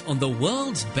coat on the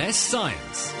world's best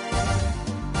science.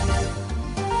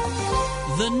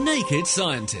 The Naked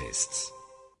Scientists.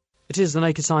 It is The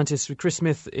Naked Scientists with Chris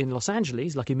Smith in Los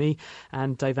Angeles, lucky me,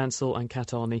 and Dave Ansell and Kat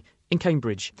Arney in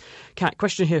Cambridge. Kat,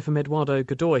 question here from Eduardo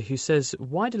Godoy, who says,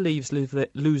 why do trees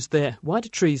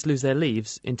lose their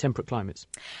leaves in temperate climates?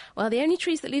 Well, the only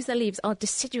trees that lose their leaves are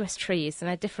deciduous trees, and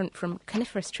they're different from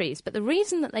coniferous trees. But the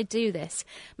reason that they do this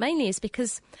mainly is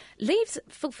because leaves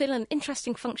fulfill an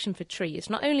interesting function for trees.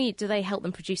 Not only do they help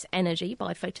them produce energy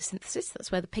by photosynthesis,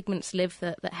 that's where the pigments live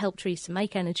that help trees to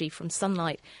make energy from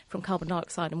sunlight, from carbon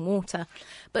dioxide and water,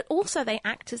 but also they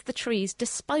act as the tree's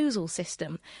disposal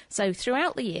system. So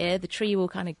throughout the year, the tree will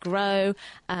kind of grow,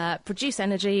 produce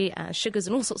energy, sugars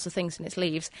and all sorts of things in its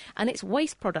leaves, and its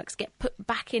waste products get put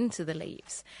back into the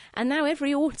leaves. And now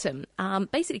every autumn,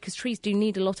 basically because trees do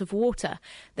need a lot of water,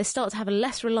 they start to have a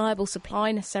less reliable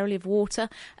supply necessarily of water,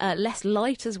 less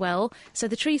light as well. So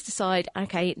the trees decide,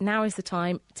 OK, now is the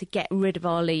time to get rid of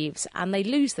our leaves, and they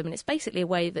lose them. And it's basically a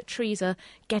way that trees are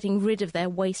getting rid of their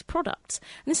waste products.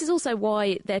 And this is also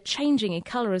why they're changing in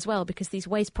colour as well, because these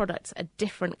waste products are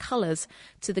different colours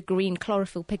to the green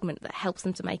chlorophyll pigment that helps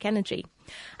them to make energy.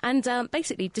 And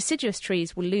basically, deciduous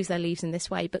trees will lose their leaves in this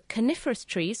way, but coniferous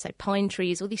trees, so pine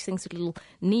trees, all these things with little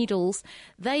needles,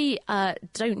 they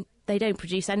don't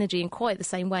produce energy in quite the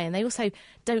same way, and they also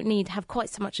don't have quite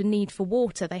so much a need for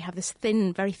water. They have this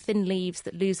very thin leaves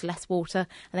that lose less water,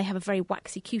 and they have a very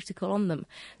waxy cuticle on them.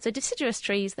 So deciduous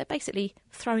trees, they're basically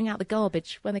throwing out the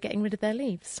garbage when they're getting rid of their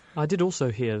leaves. I did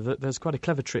also hear that there's quite a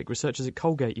clever trick. Researchers at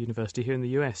Colgate University here in the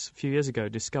US a few years ago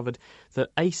discovered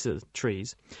that acer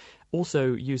trees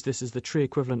also use this as the tree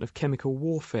equivalent of chemical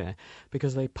warfare,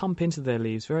 because they pump into their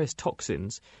leaves various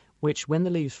toxins which, when the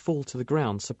leaves fall to the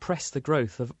ground, suppress the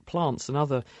growth of plants and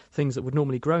other things that would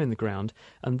normally grow in the ground.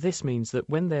 And this means that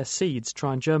when their seeds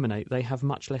try and germinate, they have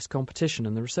much less competition.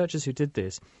 And the researchers who did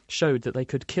this showed that they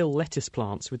could kill lettuce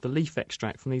plants with the leaf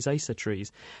extract from these acer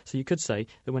trees. So you could say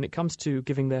that when it comes to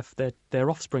giving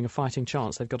their offspring a fighting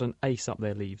chance, they've got an ace up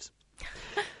their leaves.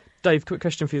 Dave, quick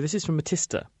question for you. This is from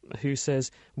Matista, who says,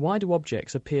 why do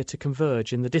objects appear to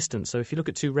converge in the distance? So if you look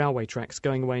at two railway tracks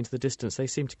going away into the distance, they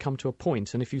seem to come to a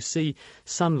point. And if you see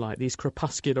sunlight, these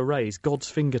crepuscular rays,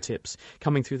 God's fingertips,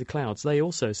 coming through the clouds, they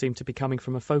also seem to be coming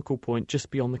from a focal point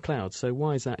just beyond the clouds. So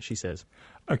why is that, she says?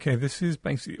 OK, this is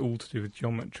basically all to do with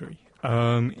geometry.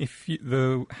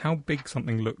 How big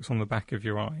something looks on the back of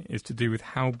your eye is to do with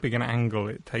how big an angle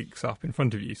it takes up in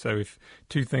front of you. So if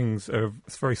two things are a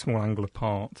very small angle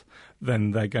apart,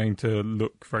 then they're going to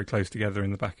look very close together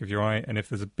in the back of your eye. And if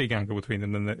there's a big angle between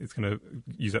them, then it's going to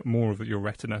use up more of your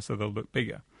retina, so they'll look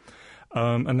bigger.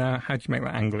 And now, how do you make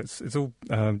that angle? It's all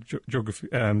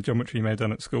geometry you may have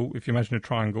done at school. If you imagine a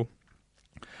triangle,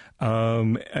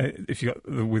 if you got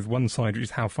with one side, which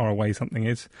is how far away something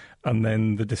is, and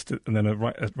then the distance, and then a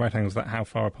right angle is that how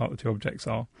far apart the two objects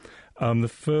are. The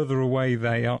further away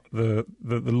they are, the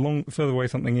further away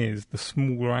something is, the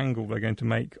smaller angle they're going to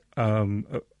make. They're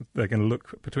going to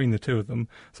look between the two of them,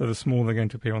 so the smaller they're going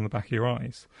to appear on the back of your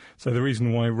eyes. So the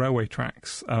reason why railway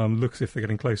tracks look as if they're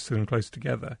getting closer and closer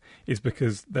together is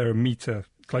because they're a metre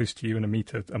close to you and a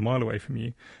metre a mile away from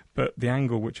you, but the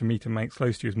angle which a metre makes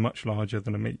close to you is much larger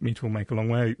than a metre will make a long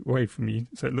way away from you,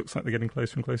 so it looks like they're getting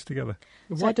closer and closer together.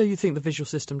 Why do you think the visual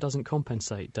system doesn't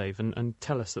compensate, Dave, and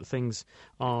tell us that things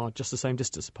are just the same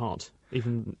distance apart,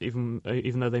 even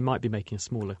though they might be making a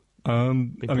smaller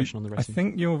impression on the rest? I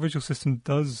think your visual system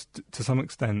does, to some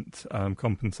extent,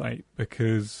 compensate,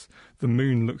 because the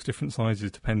moon looks different sizes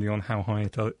depending on how high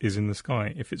it is in the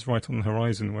sky. If it's right on the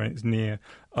horizon, when it's near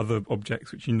other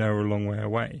objects which you know are a long way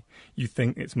away, you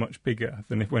think it's much bigger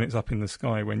than when it's up in the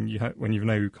sky, when you've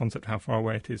no concept of how far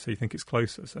away it is, so you think it's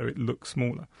closer, so it looks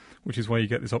smaller, which is why you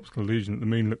get this optical illusion that the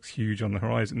moon looks huge on the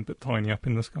horizon but tiny up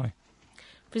in the sky.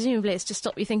 Presumably it's to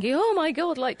stop you thinking, oh my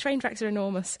God, like train tracks are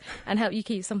enormous, and help you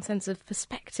keep some sense of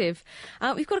perspective.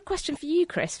 We've got a question for you,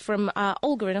 Chris, from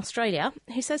Olga in Australia,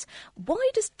 who says, why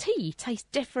does tea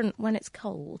taste different when it's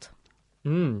cold?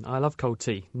 I love cold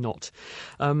tea. Not.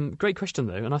 Great question,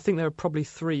 though, and I think there are probably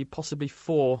 3, possibly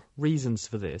 4 reasons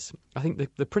for this. I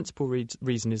think the principal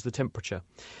reason is the temperature,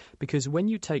 because when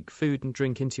you take food and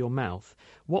drink into your mouth,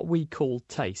 what we call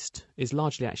taste is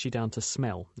largely actually down to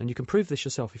smell, and you can prove this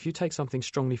yourself. If you take something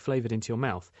strongly flavoured into your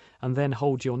mouth and then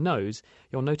hold your nose,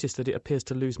 you'll notice that it appears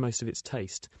to lose most of its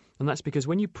taste, and that's because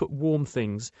when you put warm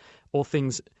things or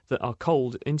things that are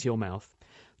cold into your mouth,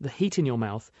 the heat in your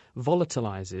mouth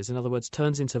volatilizes, in other words,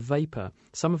 turns into vapour.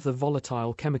 Some of the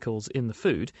volatile chemicals in the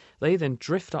food, they then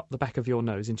drift up the back of your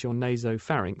nose into your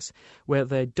nasopharynx, where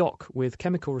they dock with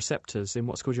chemical receptors in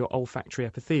what's called your olfactory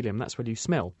epithelium. That's where you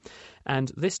smell.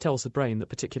 And this tells the brain that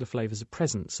particular flavours are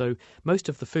present. So most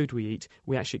of the food we eat,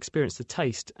 we actually experience the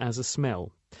taste as a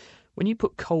smell. When you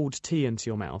put cold tea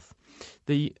into your mouth,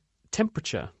 the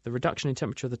temperature, the reduction in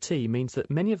temperature of the tea, means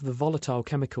that many of the volatile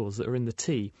chemicals that are in the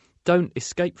tea don't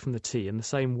escape from the tea in the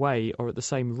same way or at the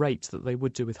same rate that they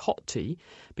would do with hot tea,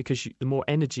 because the more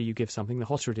energy you give something, the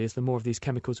hotter it is, the more of these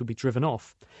chemicals will be driven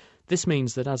off. This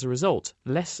means that as a result,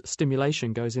 less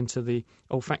stimulation goes into the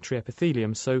olfactory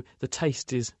epithelium, so the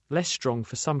taste is less strong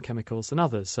for some chemicals than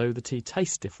others, so the tea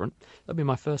tastes different. That'd be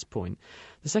my first point.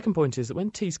 The second point is that when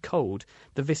tea's cold,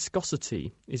 the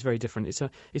viscosity is very different.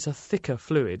 It's a thicker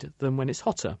fluid than when it's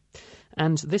hotter.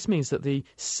 And this means that the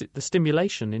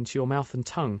stimulation into your mouth and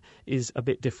tongue is a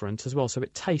bit different as well, so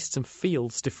it tastes and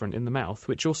feels different in the mouth,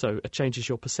 which also changes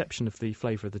your perception of the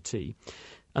flavour of the tea.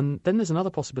 And then there's another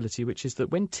possibility, which is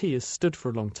that when tea has stood for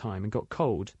a long time and got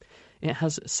cold, it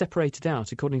has separated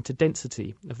out according to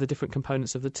density of the different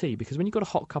components of the tea. Because when you've got a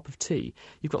hot cup of tea,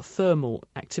 you've got thermal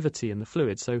activity in the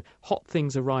fluid. So hot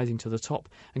things are rising to the top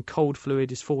and cold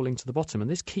fluid is falling to the bottom. And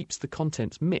this keeps the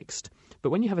contents mixed.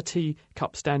 But when you have a tea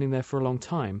cup standing there for a long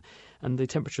time and the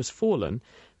temperature's fallen,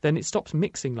 then it stops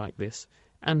mixing like this,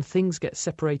 and things get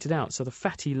separated out. So the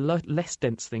fatty, less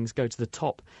dense things go to the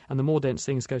top, and the more dense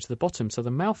things go to the bottom. So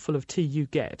the mouthful of tea you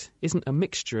get isn't a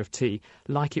mixture of tea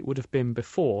like it would have been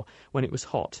before when it was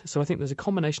hot. So I think there's a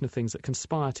combination of things that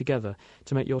conspire together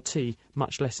to make your tea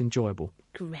much less enjoyable.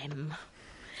 Grim.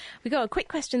 We got a quick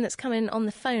question that's come in on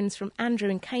the phones from Andrew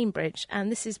in Cambridge,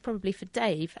 and this is probably for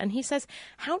Dave. And he says,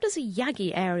 how does a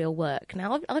Yagi aerial work?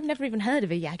 Now, I've never even heard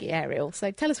of a Yagi aerial,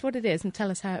 so tell us what it is and tell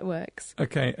us how it works.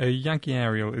 Okay, a Yagi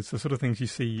aerial is the sort of things you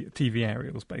see, TV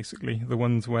aerials, basically. The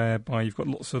ones whereby you've got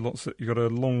you've got a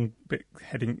long bit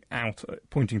heading out,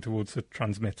 pointing towards the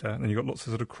transmitter, and you've got lots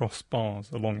of sort of cross bars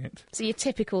along it. So your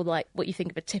typical, like, what you think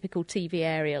of a typical TV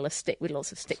aerial, a stick with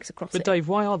lots of sticks across it. But Dave,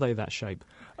 why are they that shape?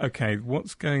 Okay,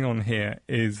 what's going on here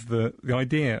is the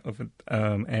idea of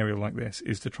an aerial like this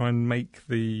is to try and make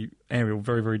the aerial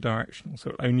very, very directional, so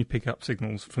it'll only pick up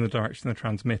signals from the direction of the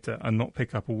transmitter and not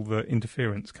pick up all the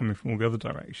interference coming from all the other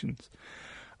directions.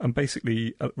 And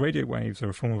basically, radio waves are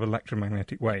a form of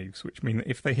electromagnetic waves, which mean that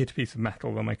if they hit a piece of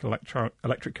metal, they'll make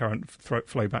electric current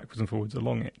flow backwards and forwards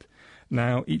along it.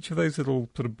 Now, each of those little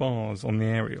sort of bars on the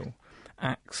aerial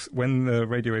acts, when the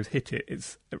radio waves hit it,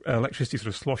 its electricity sort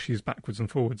of sloshes backwards and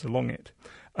forwards along it.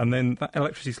 And then that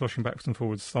electricity sloshing backwards and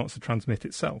forwards starts to transmit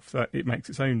itself. So it makes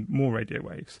its own more radio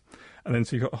waves. And then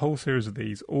so you've got a whole series of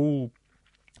these, all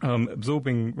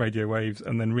absorbing radio waves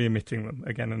and then re-emitting them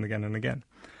again and again and again.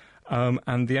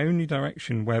 And the only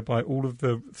direction whereby all of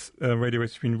the radio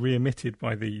waves have been re-emitted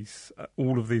by these,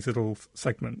 all of these little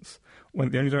segments,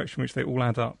 the only direction in which they all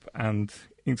add up and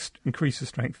increase the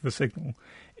strength of the signal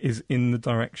is in the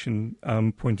direction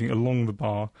pointing along the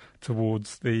bar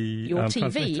towards the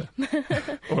TV.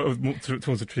 or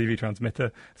towards the TV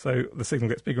transmitter. So the signal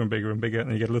gets bigger and bigger and bigger,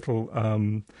 and you get a little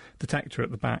detector at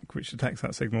the back which detects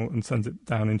that signal and sends it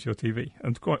down into your TV.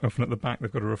 And quite often at the back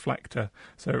they've got a reflector,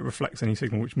 so it reflects any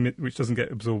signal which doesn't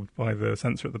get absorbed by the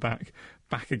sensor at the back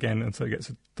again, and so it gets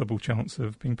a double chance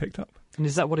of being picked up. And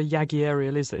is that what a Yagi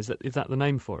aerial is? Is that the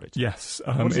name for it? Yes.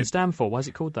 What does it stand for? Why is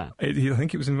it called that? I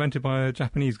think it was invented by a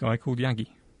Japanese guy called Yagi.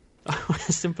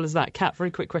 As simple as that. Kat,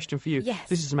 very quick question for you. Yes.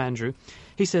 This is from Andrew.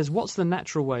 He says, what's the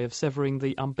natural way of severing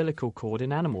the umbilical cord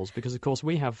in animals? Because, of course,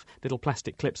 we have little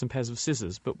plastic clips and pairs of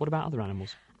scissors, but what about other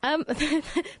animals?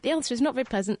 The answer is not very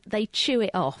pleasant. They chew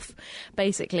it off,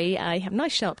 basically. I have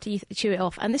nice sharp teeth, chew it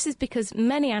off. And this is because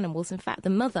many animals, in fact, the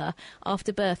mother,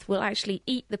 after birth, will actually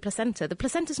eat the placenta. The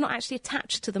placenta's not actually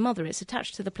attached to the mother. It's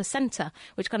attached to the placenta,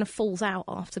 which kind of falls out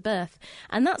after birth.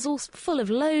 And that's all full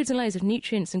of loads and loads of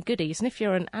nutrients and goodies. And if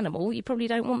you're an animal, you probably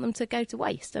don't want them to go to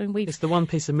waste. I mean, it's the one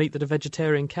piece of meat that a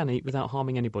vegetarian can eat without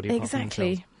harming anybody.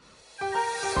 Exactly.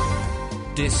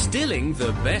 Distilling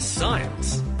the best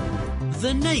science.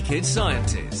 The Naked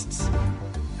Scientists.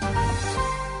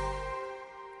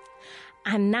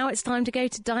 And now it's time to go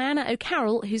to Diana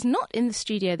O'Carroll, who's not in the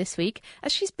studio this week,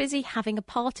 as she's busy having a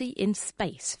party in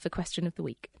space for Question of the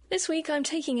Week. This week I'm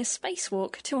taking a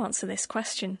spacewalk to answer this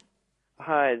question.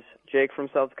 Hi, it's Jake from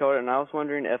South Dakota, and I was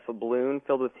wondering if a balloon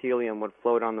filled with helium would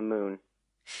float on the moon.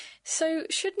 So,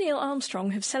 should Neil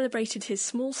Armstrong have celebrated his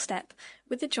small step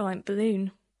with a giant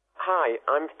balloon? Hi,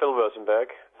 I'm Phil Rosenberg,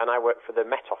 and I work for the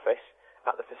Met Office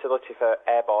at the Facility for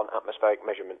Airborne Atmospheric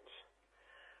Measurements.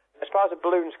 As far as a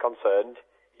balloon's concerned,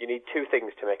 you need two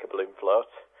things to make a balloon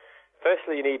float.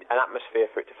 Firstly, you need an atmosphere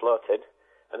for it to float in,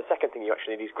 and the second thing you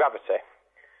actually need is gravity.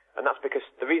 And that's because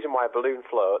the reason why a balloon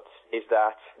floats is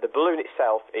that the balloon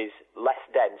itself is less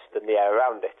dense than the air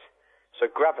around it. So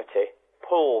gravity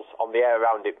pulls on the air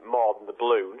around it more than the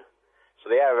balloon.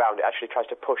 So the air around it actually tries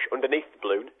to push underneath the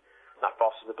balloon, and that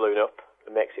forces the balloon up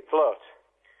and makes it float.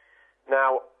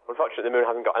 Now, unfortunately, the moon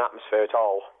hasn't got an atmosphere at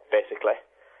all, basically.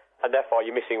 And therefore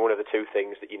you're missing one of the two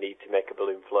things that you need to make a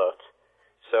balloon float.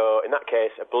 So in that case,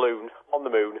 a balloon on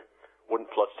the moon wouldn't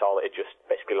float at all, it'd just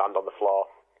basically land on the floor.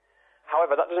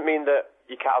 However, that doesn't mean that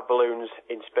you can't have balloons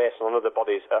in space and on other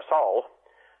bodies at all.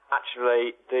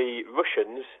 Actually, the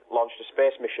Russians launched a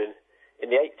space mission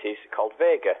in the 80s called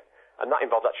Vega, and that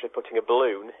involved actually putting a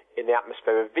balloon in the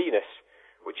atmosphere of Venus,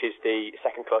 which is the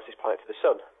second closest planet to the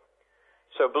Sun.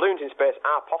 So balloons in space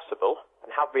are possible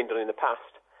and have been done in the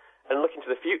past. And looking to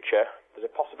the future, there's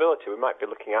a possibility we might be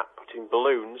looking at putting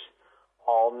balloons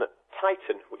on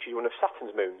Titan, which is one of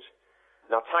Saturn's moons.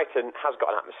 Now, Titan has got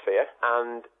an atmosphere,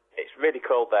 and it's really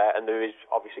cold there, and there is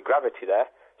obviously gravity there.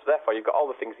 So therefore, you've got all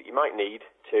the things that you might need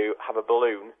to have a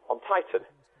balloon on Titan.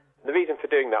 And the reason for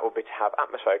doing that would be to have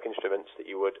atmospheric instruments that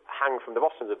you would hang from the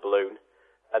bottom of the balloon,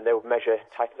 and they would measure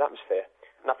Titan's atmosphere.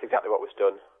 And that's exactly what was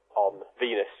done on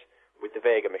Venus with the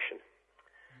Vega mission.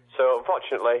 So,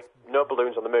 unfortunately, no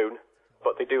balloons on the moon,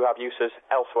 but they do have uses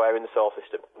elsewhere in the solar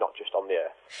system, not just on the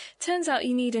Earth. Turns out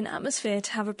you need an atmosphere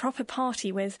to have a proper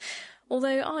party with,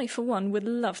 although I, for one, would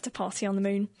love to party on the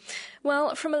moon.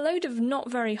 Well, from a load of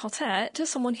not very hot air to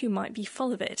someone who might be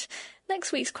full of it.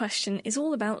 Next week's question is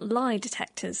all about lie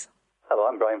detectors. Hello,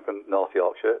 I'm Brian from North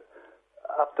Yorkshire.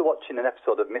 After watching an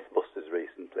episode of Mythbusters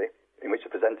recently, in which the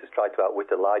presenters tried to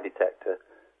outwit a lie detector,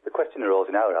 the question arose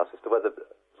in our house as to whether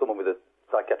someone with a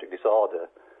psychiatric disorder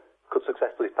could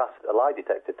successfully pass a lie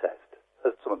detector test.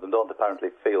 As some of them don't apparently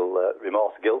feel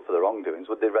remorse, guilt for their wrongdoings,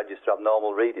 would they register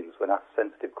abnormal readings when asked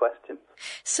sensitive questions?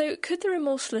 So, could the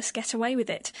remorseless get away with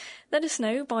it? Let us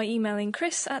know by emailing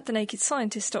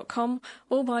chris@thenakedscientist.com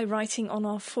or by writing on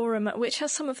our forum, which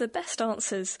has some of the best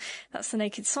answers. That's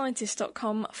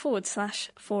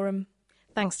thenakedscientist.com/forum.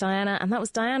 Thanks, Diana. And that was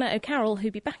Diana O'Carroll,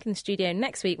 who'll be back in the studio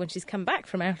next week when she's come back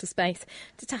from outer space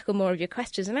to tackle more of your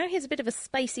questions. And now here's a bit of a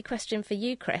spacey question for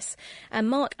you, Chris. And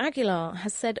Mark Aguilar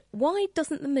has said, why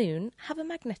doesn't the moon have a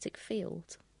magnetic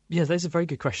field? Yeah, that's a very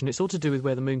good question. It's all to do with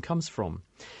where the moon comes from.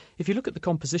 If you look at the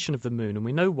composition of the moon, and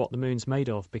we know what the moon's made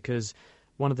of because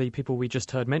one of the people we just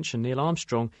heard mention, Neil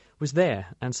Armstrong, was there,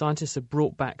 and scientists have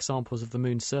brought back samples of the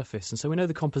moon's surface, and so we know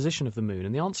the composition of the moon,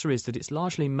 and the answer is that it's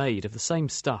largely made of the same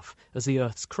stuff as the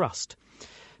Earth's crust.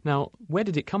 Now, where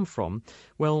did it come from?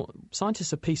 Well,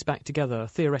 scientists have pieced back together a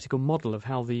theoretical model of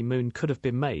how the moon could have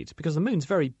been made, because the moon's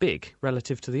very big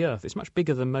relative to the Earth. It's much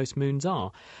bigger than most moons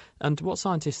are. And what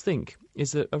scientists think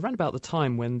is that around about the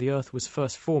time when the Earth was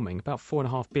first forming, about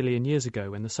 4.5 billion years ago,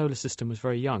 when the solar system was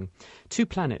very young, two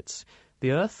planets,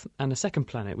 the Earth and a second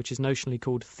planet, which is notionally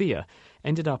called Theia,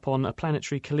 ended up on a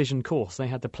planetary collision course. They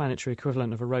had the planetary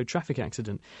equivalent of a road traffic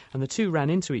accident, and the two ran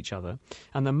into each other,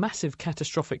 and the massive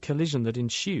catastrophic collision that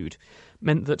ensued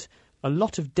meant that a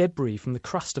lot of debris from the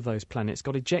crust of those planets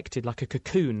got ejected like a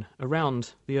cocoon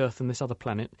around the Earth and this other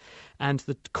planet, and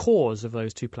the cores of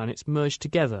those two planets merged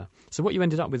together. So what you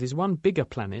ended up with is one bigger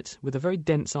planet with a very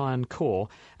dense iron core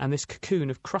and this cocoon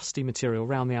of crusty material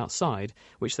around the outside,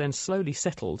 which then slowly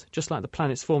settled, just like the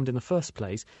planets formed in the first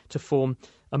place, to form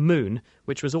a moon,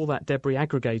 which was all that debris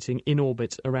aggregating in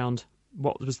orbit around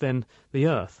what was then the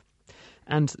Earth.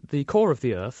 And the core of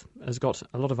the Earth has got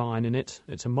a lot of iron in it.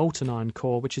 It's a molten iron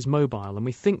core, which is mobile, and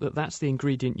we think that that's the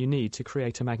ingredient you need to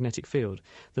create a magnetic field.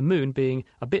 The moon, being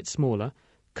a bit smaller,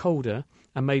 colder,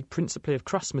 and made principally of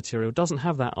crust material, doesn't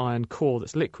have that iron core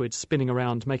that's liquid spinning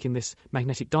around making this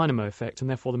magnetic dynamo effect, and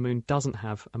therefore the moon doesn't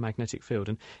have a magnetic field.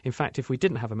 And in fact, if we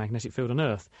didn't have a magnetic field on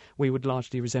Earth, we would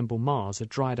largely resemble Mars, a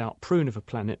dried out prune of a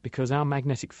planet, because our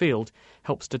magnetic field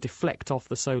helps to deflect off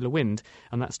the solar wind,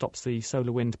 and that stops the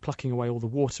solar wind plucking away all the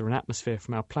water and atmosphere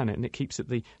from our planet, and it keeps it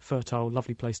the fertile,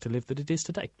 lovely place to live that it is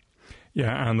today.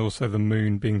 Yeah, and also the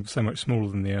moon being so much smaller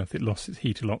than the Earth, it lost its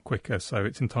heat a lot quicker, so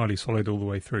it's entirely solid all the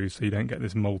way through, so you don't get get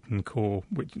this molten core,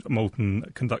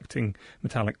 molten conducting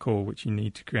metallic core, which you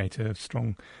need to create a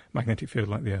strong magnetic field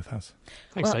like the Earth has.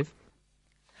 Thanks, Dave.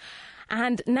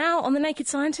 And now on The Naked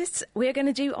Scientists, we're going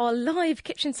to do our live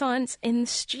kitchen science in the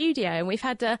studio.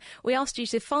 And we asked you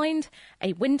to find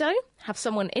a window, have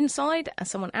someone inside and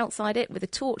someone outside it with a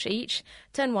torch each,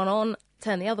 turn one on,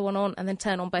 turn the other one on, and then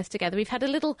turn on both together. We've had a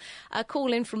little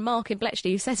call in from Mark in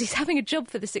Bletchley, who says he's having a job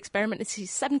for this experiment.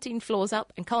 He's 17 floors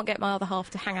up and can't get my other half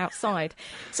to hang outside.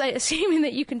 So assuming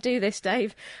that you can do this,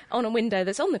 Dave, on a window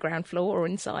that's on the ground floor or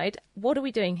inside, what are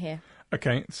we doing here?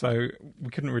 Okay, so we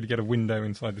couldn't really get a window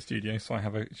inside the studio, so I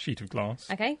have a sheet of glass.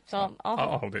 Okay, so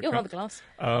I'll hold it. You'll hold the glass.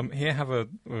 Here, have a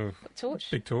torch.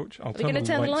 Big torch. Are we going to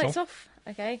turn the lights off?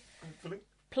 Okay.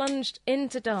 Plunged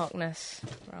into darkness.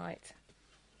 Right.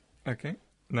 Okay.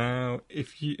 Now,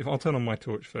 if I'll turn on my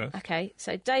torch first. Okay,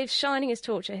 so Dave's shining his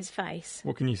torch at his face.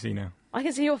 What can you see now? I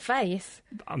can see your face.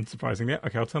 Unsurprisingly.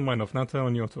 Okay, I'll turn mine off. Now turn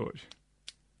on your torch.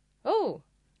 Oh,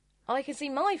 I can see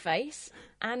my face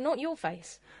and not your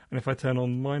face. And if I turn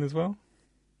on mine as well?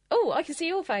 Oh, I can see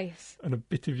your face. And a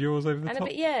bit of yours over the top? And a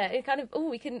bit, yeah. It kind of,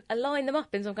 we can align them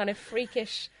up in some kind of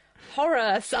freakish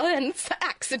horror science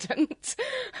accident.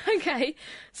 Okay,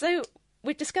 so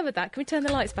we've discovered that. Can we turn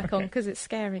the lights back on? Because it's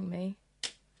scaring me.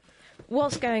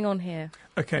 What's going on here?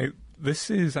 Okay, this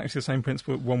is actually the same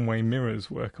principle that one-way mirrors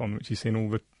work on, which you see in all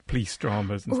the police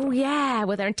dramas and stuff. Oh, yeah,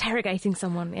 where they're interrogating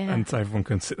someone, yeah. And so everyone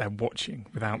can sit there watching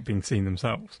without being seen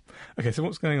themselves. Okay, so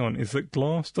what's going on is that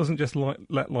glass doesn't just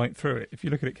let light through it. If you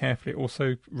look at it carefully, it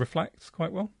also reflects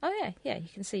quite well. Oh, yeah, you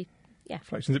can see, yeah.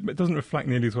 Reflections. It doesn't reflect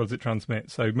nearly as well as it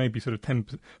transmits, so maybe sort of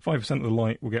 5% of the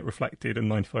light will get reflected and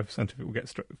 95% of it will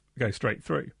go straight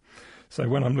through. So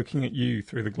when I'm looking at you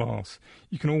through the glass,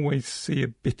 you can always see a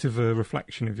bit of a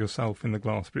reflection of yourself in the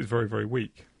glass, but it's very, very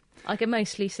weak. I can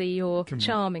mostly see your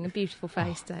charming and beautiful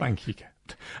face, Dave. Thank you,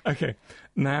 Kat. Okay,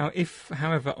 now if,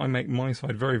 however, I make my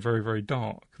side very, very, very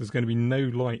dark, there's going to be no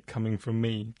light coming from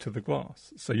me to the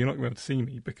glass. So you're not going to be able to see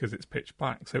me because it's pitch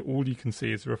black. So all you can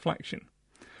see is a reflection.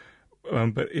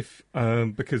 But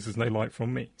because there's no light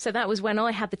from me. So that was when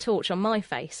I had the torch on my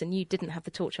face and you didn't have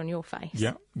the torch on your face.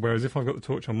 Yeah. Whereas if I've got the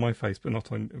torch on my face but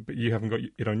you haven't got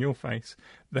it on your face,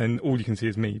 then all you can see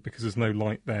is me because there's no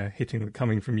light there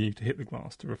coming from you to hit the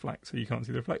glass to reflect, so you can't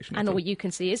see the reflection. And all you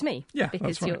can see is me. Yeah,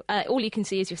 because that's right. All you can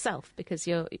see is yourself because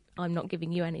I'm not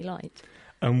giving you any light.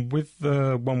 With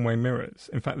the one-way mirrors,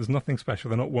 in fact, there's nothing special.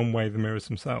 They're not one-way, the mirrors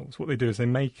themselves. What they do is they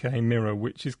make a mirror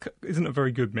which isn't a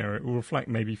very good mirror. It will reflect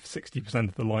maybe 60%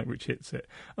 of the light which hits it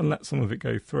and let some of it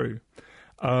go through.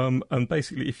 And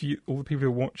basically, all the people who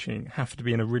are watching have to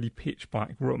be in a really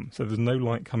pitch-black room, so there's no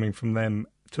light coming from them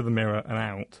to the mirror and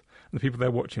out. And the people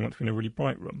they're watching want to be in a really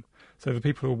bright room. So the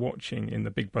people who are watching in the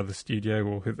Big Brother studio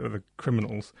or who are the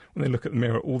criminals, when they look at the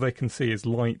mirror, all they can see is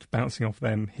light bouncing off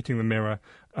them, hitting the mirror,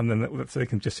 and then so they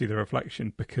can just see the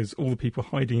reflection because all the people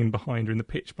hiding in behind are in the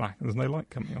pitch black and there's no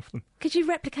light coming off them. Could you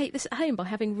replicate this at home by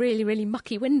having really, really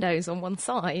mucky windows on one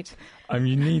side?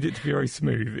 You need it to be very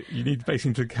smooth. You need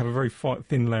basically to have a very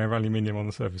thin layer of aluminium on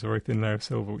the surface, a very thin layer of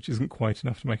silver, which isn't quite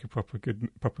enough to make a proper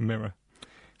mirror.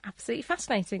 Absolutely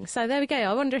fascinating. So there we go.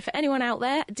 I wonder if anyone out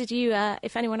there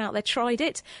tried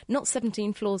it, not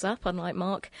 17 floors up, unlike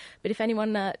Mark, but if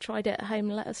anyone tried it at home,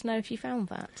 let us know if you found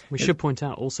that. We should point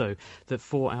out also that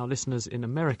for our listeners in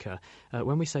America,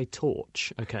 when we say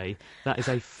torch, okay, that is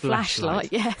a flashlight.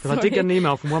 Yeah. But I did get an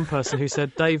email from one person who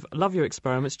said, Dave, love your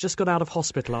experiments, just got out of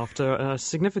hospital after a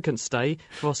significant stay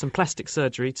for some plastic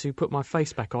surgery to put my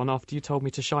face back on after you told me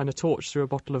to shine a torch through a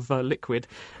bottle of liquid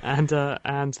and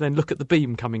then look at the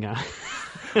beam coming out.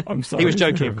 I'm sorry. He was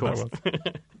joking, of course.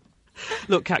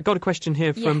 Look, Kat, got a question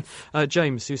here from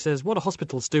James, who says, what do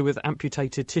hospitals do with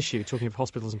amputated tissue? Talking of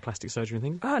hospitals and plastic surgery and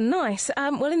things. Oh, nice.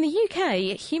 Well, in the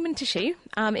UK, human tissue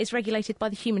is regulated by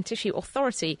the Human Tissue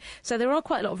Authority, so there are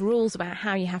quite a lot of rules about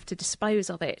how you have to dispose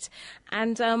of it.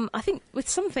 And I think with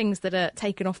some things that are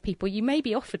taken off people, you may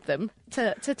be offered them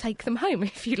to take them home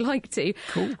if you'd like to.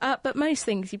 Cool. But most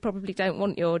things, you probably don't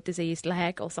want your diseased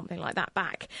leg or something like that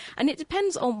back. And it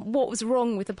depends on what was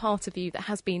wrong with the part of you that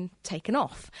has been taken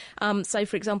off. So,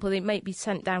 for example, it may be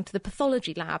sent down to the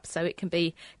pathology lab, so it can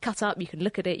be cut up, you can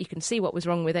look at it, you can see what was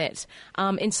wrong with it.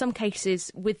 In some cases,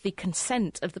 with the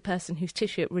consent of the person whose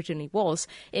tissue it originally was,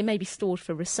 it may be stored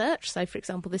for research. So, for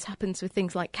example, this happens with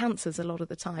things like cancers a lot of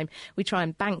the time. We try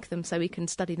and bank them so we can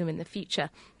study them in the future.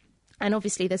 And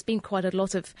obviously there's been quite a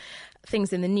lot of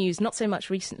things in the news, not so much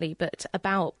recently, but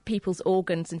about people's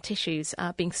organs and tissues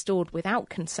being stored without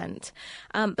consent.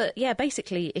 But yeah,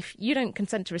 basically, if you don't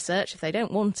consent to research, if they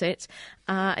don't want it,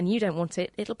 and you don't want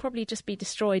it, it'll probably just be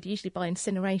destroyed, usually by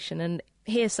incineration. And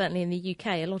here, certainly in the UK,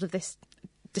 a lot of this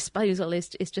disposal is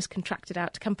just contracted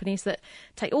out to companies that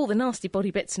take all the nasty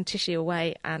body bits and tissue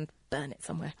away and burn it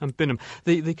somewhere. And bin 'em.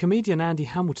 The comedian Andy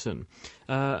Hamilton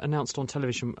announced on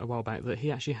television a while back that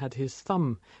he actually had his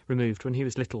thumb removed when he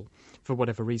was little, for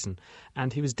whatever reason.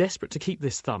 And he was desperate to keep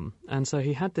this thumb. And so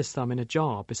he had this thumb in a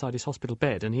jar beside his hospital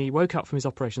bed. And he woke up from his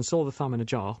operation, saw the thumb in a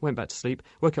jar, went back to sleep,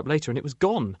 woke up later and it was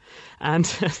gone. And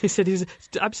he said he was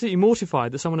absolutely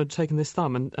mortified that someone had taken this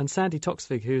thumb. And Sandy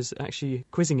Toksvig, who was actually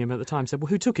quizzing him at the time, said, well,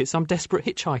 who took it? Some desperate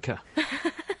hitchhiker.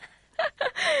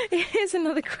 Here's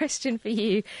another question for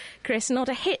you, Chris. Not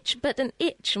a hitch, but an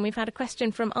itch. And we've had a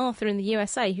question from Arthur in the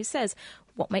USA who says,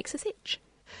 what makes us itch?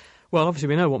 Well, obviously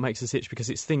we know what makes us itch because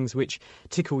it's things which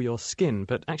tickle your skin,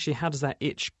 but actually how does that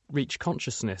itch reach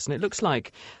consciousness? And it looks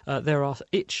like there are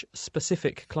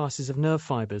itch-specific classes of nerve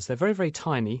fibres. They're very, very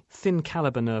tiny, thin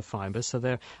calibre nerve fibres, so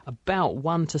they're about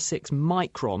 1 to 6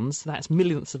 microns, that's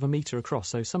millionths of a metre across,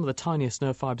 so some of the tiniest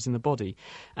nerve fibres in the body.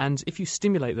 And if you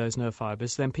stimulate those nerve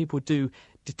fibres, then people do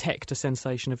detect a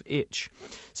sensation of itch.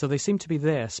 So they seem to be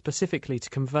there specifically to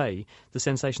convey the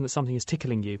sensation that something is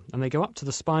tickling you. And they go up to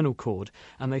the spinal cord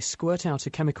and they squirt out a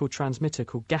chemical transmitter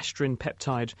called gastrin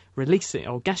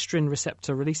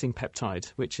receptor releasing peptide,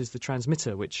 which is the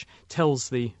transmitter which tells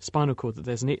the spinal cord that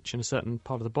there's an itch in a certain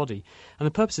part of the body. And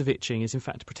the purpose of itching is in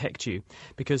fact to protect you,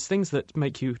 because things that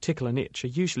make you tickle and itch are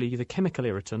usually either chemical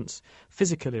irritants,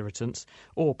 physical irritants,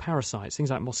 or parasites, things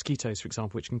like mosquitoes, for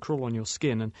example, which can crawl on your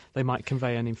skin and they might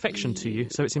convey an infection to you.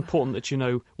 So it's important that you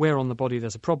know where on the body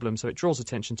there's a problem, so it draws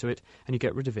attention to it and you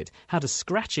get rid of it. How does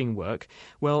scratching work?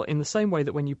 Well, in the same way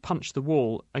that when you punch the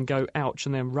wall and go ouch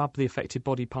and then rub the affected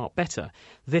body part better,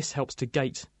 this helps to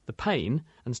gate the pain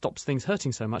and stops things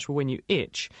hurting so much. Well, when you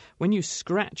itch, when you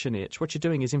scratch an itch, what you're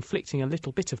doing is inflicting a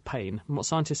little bit of pain. And what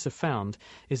scientists have found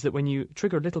is that when you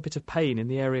trigger a little bit of pain in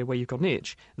the area where you've got an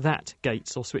itch, that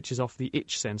gates or switches off the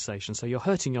itch sensation. So you're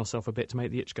hurting yourself a bit to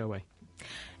make the itch go away.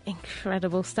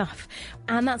 Incredible stuff.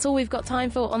 And that's all we've got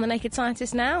time for on The Naked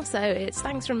Scientist now. So it's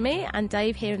thanks from me and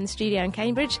Dave here in the studio in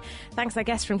Cambridge. Thanks, I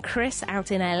guess, from Chris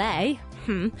out in LA.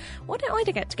 Why don't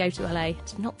I get to go to LA?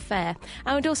 It's not fair.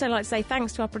 I would also like to say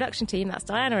thanks to our production team. That's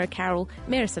Diana O'Carroll,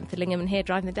 Mira Fillingham, and here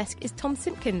driving the desk is Tom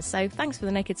Simpkins. So thanks for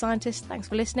The Naked Scientist. Thanks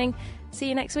for listening. See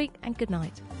you next week and good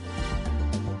night.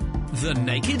 The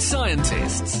Naked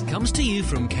Scientists comes to you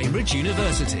from Cambridge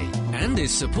University and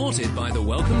is supported by the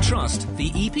Wellcome Trust, the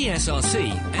EPSRC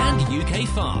and UK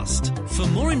FAST. For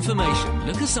more information,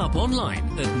 look us up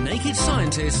online at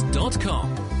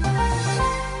nakedscientist.com.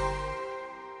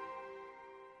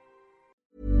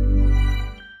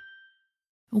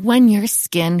 When your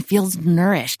skin feels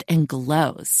nourished and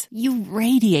glows, you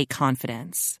radiate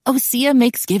confidence. Osea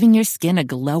makes giving your skin a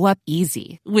glow-up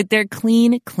easy with their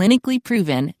clean, clinically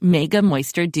proven Mega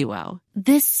Moisture Duo.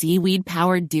 This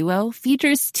seaweed-powered duo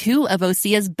features 2 of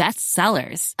Osea's best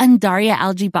sellers, Undaria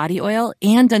Algae Body Oil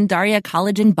and Undaria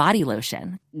Collagen Body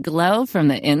Lotion. Glow from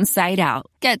the inside out.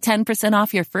 Get 10%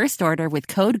 off your first order with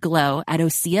code GLOW at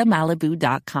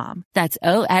OseaMalibu.com. That's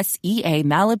OSEA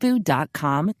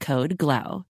Malibu.com, code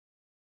GLOW.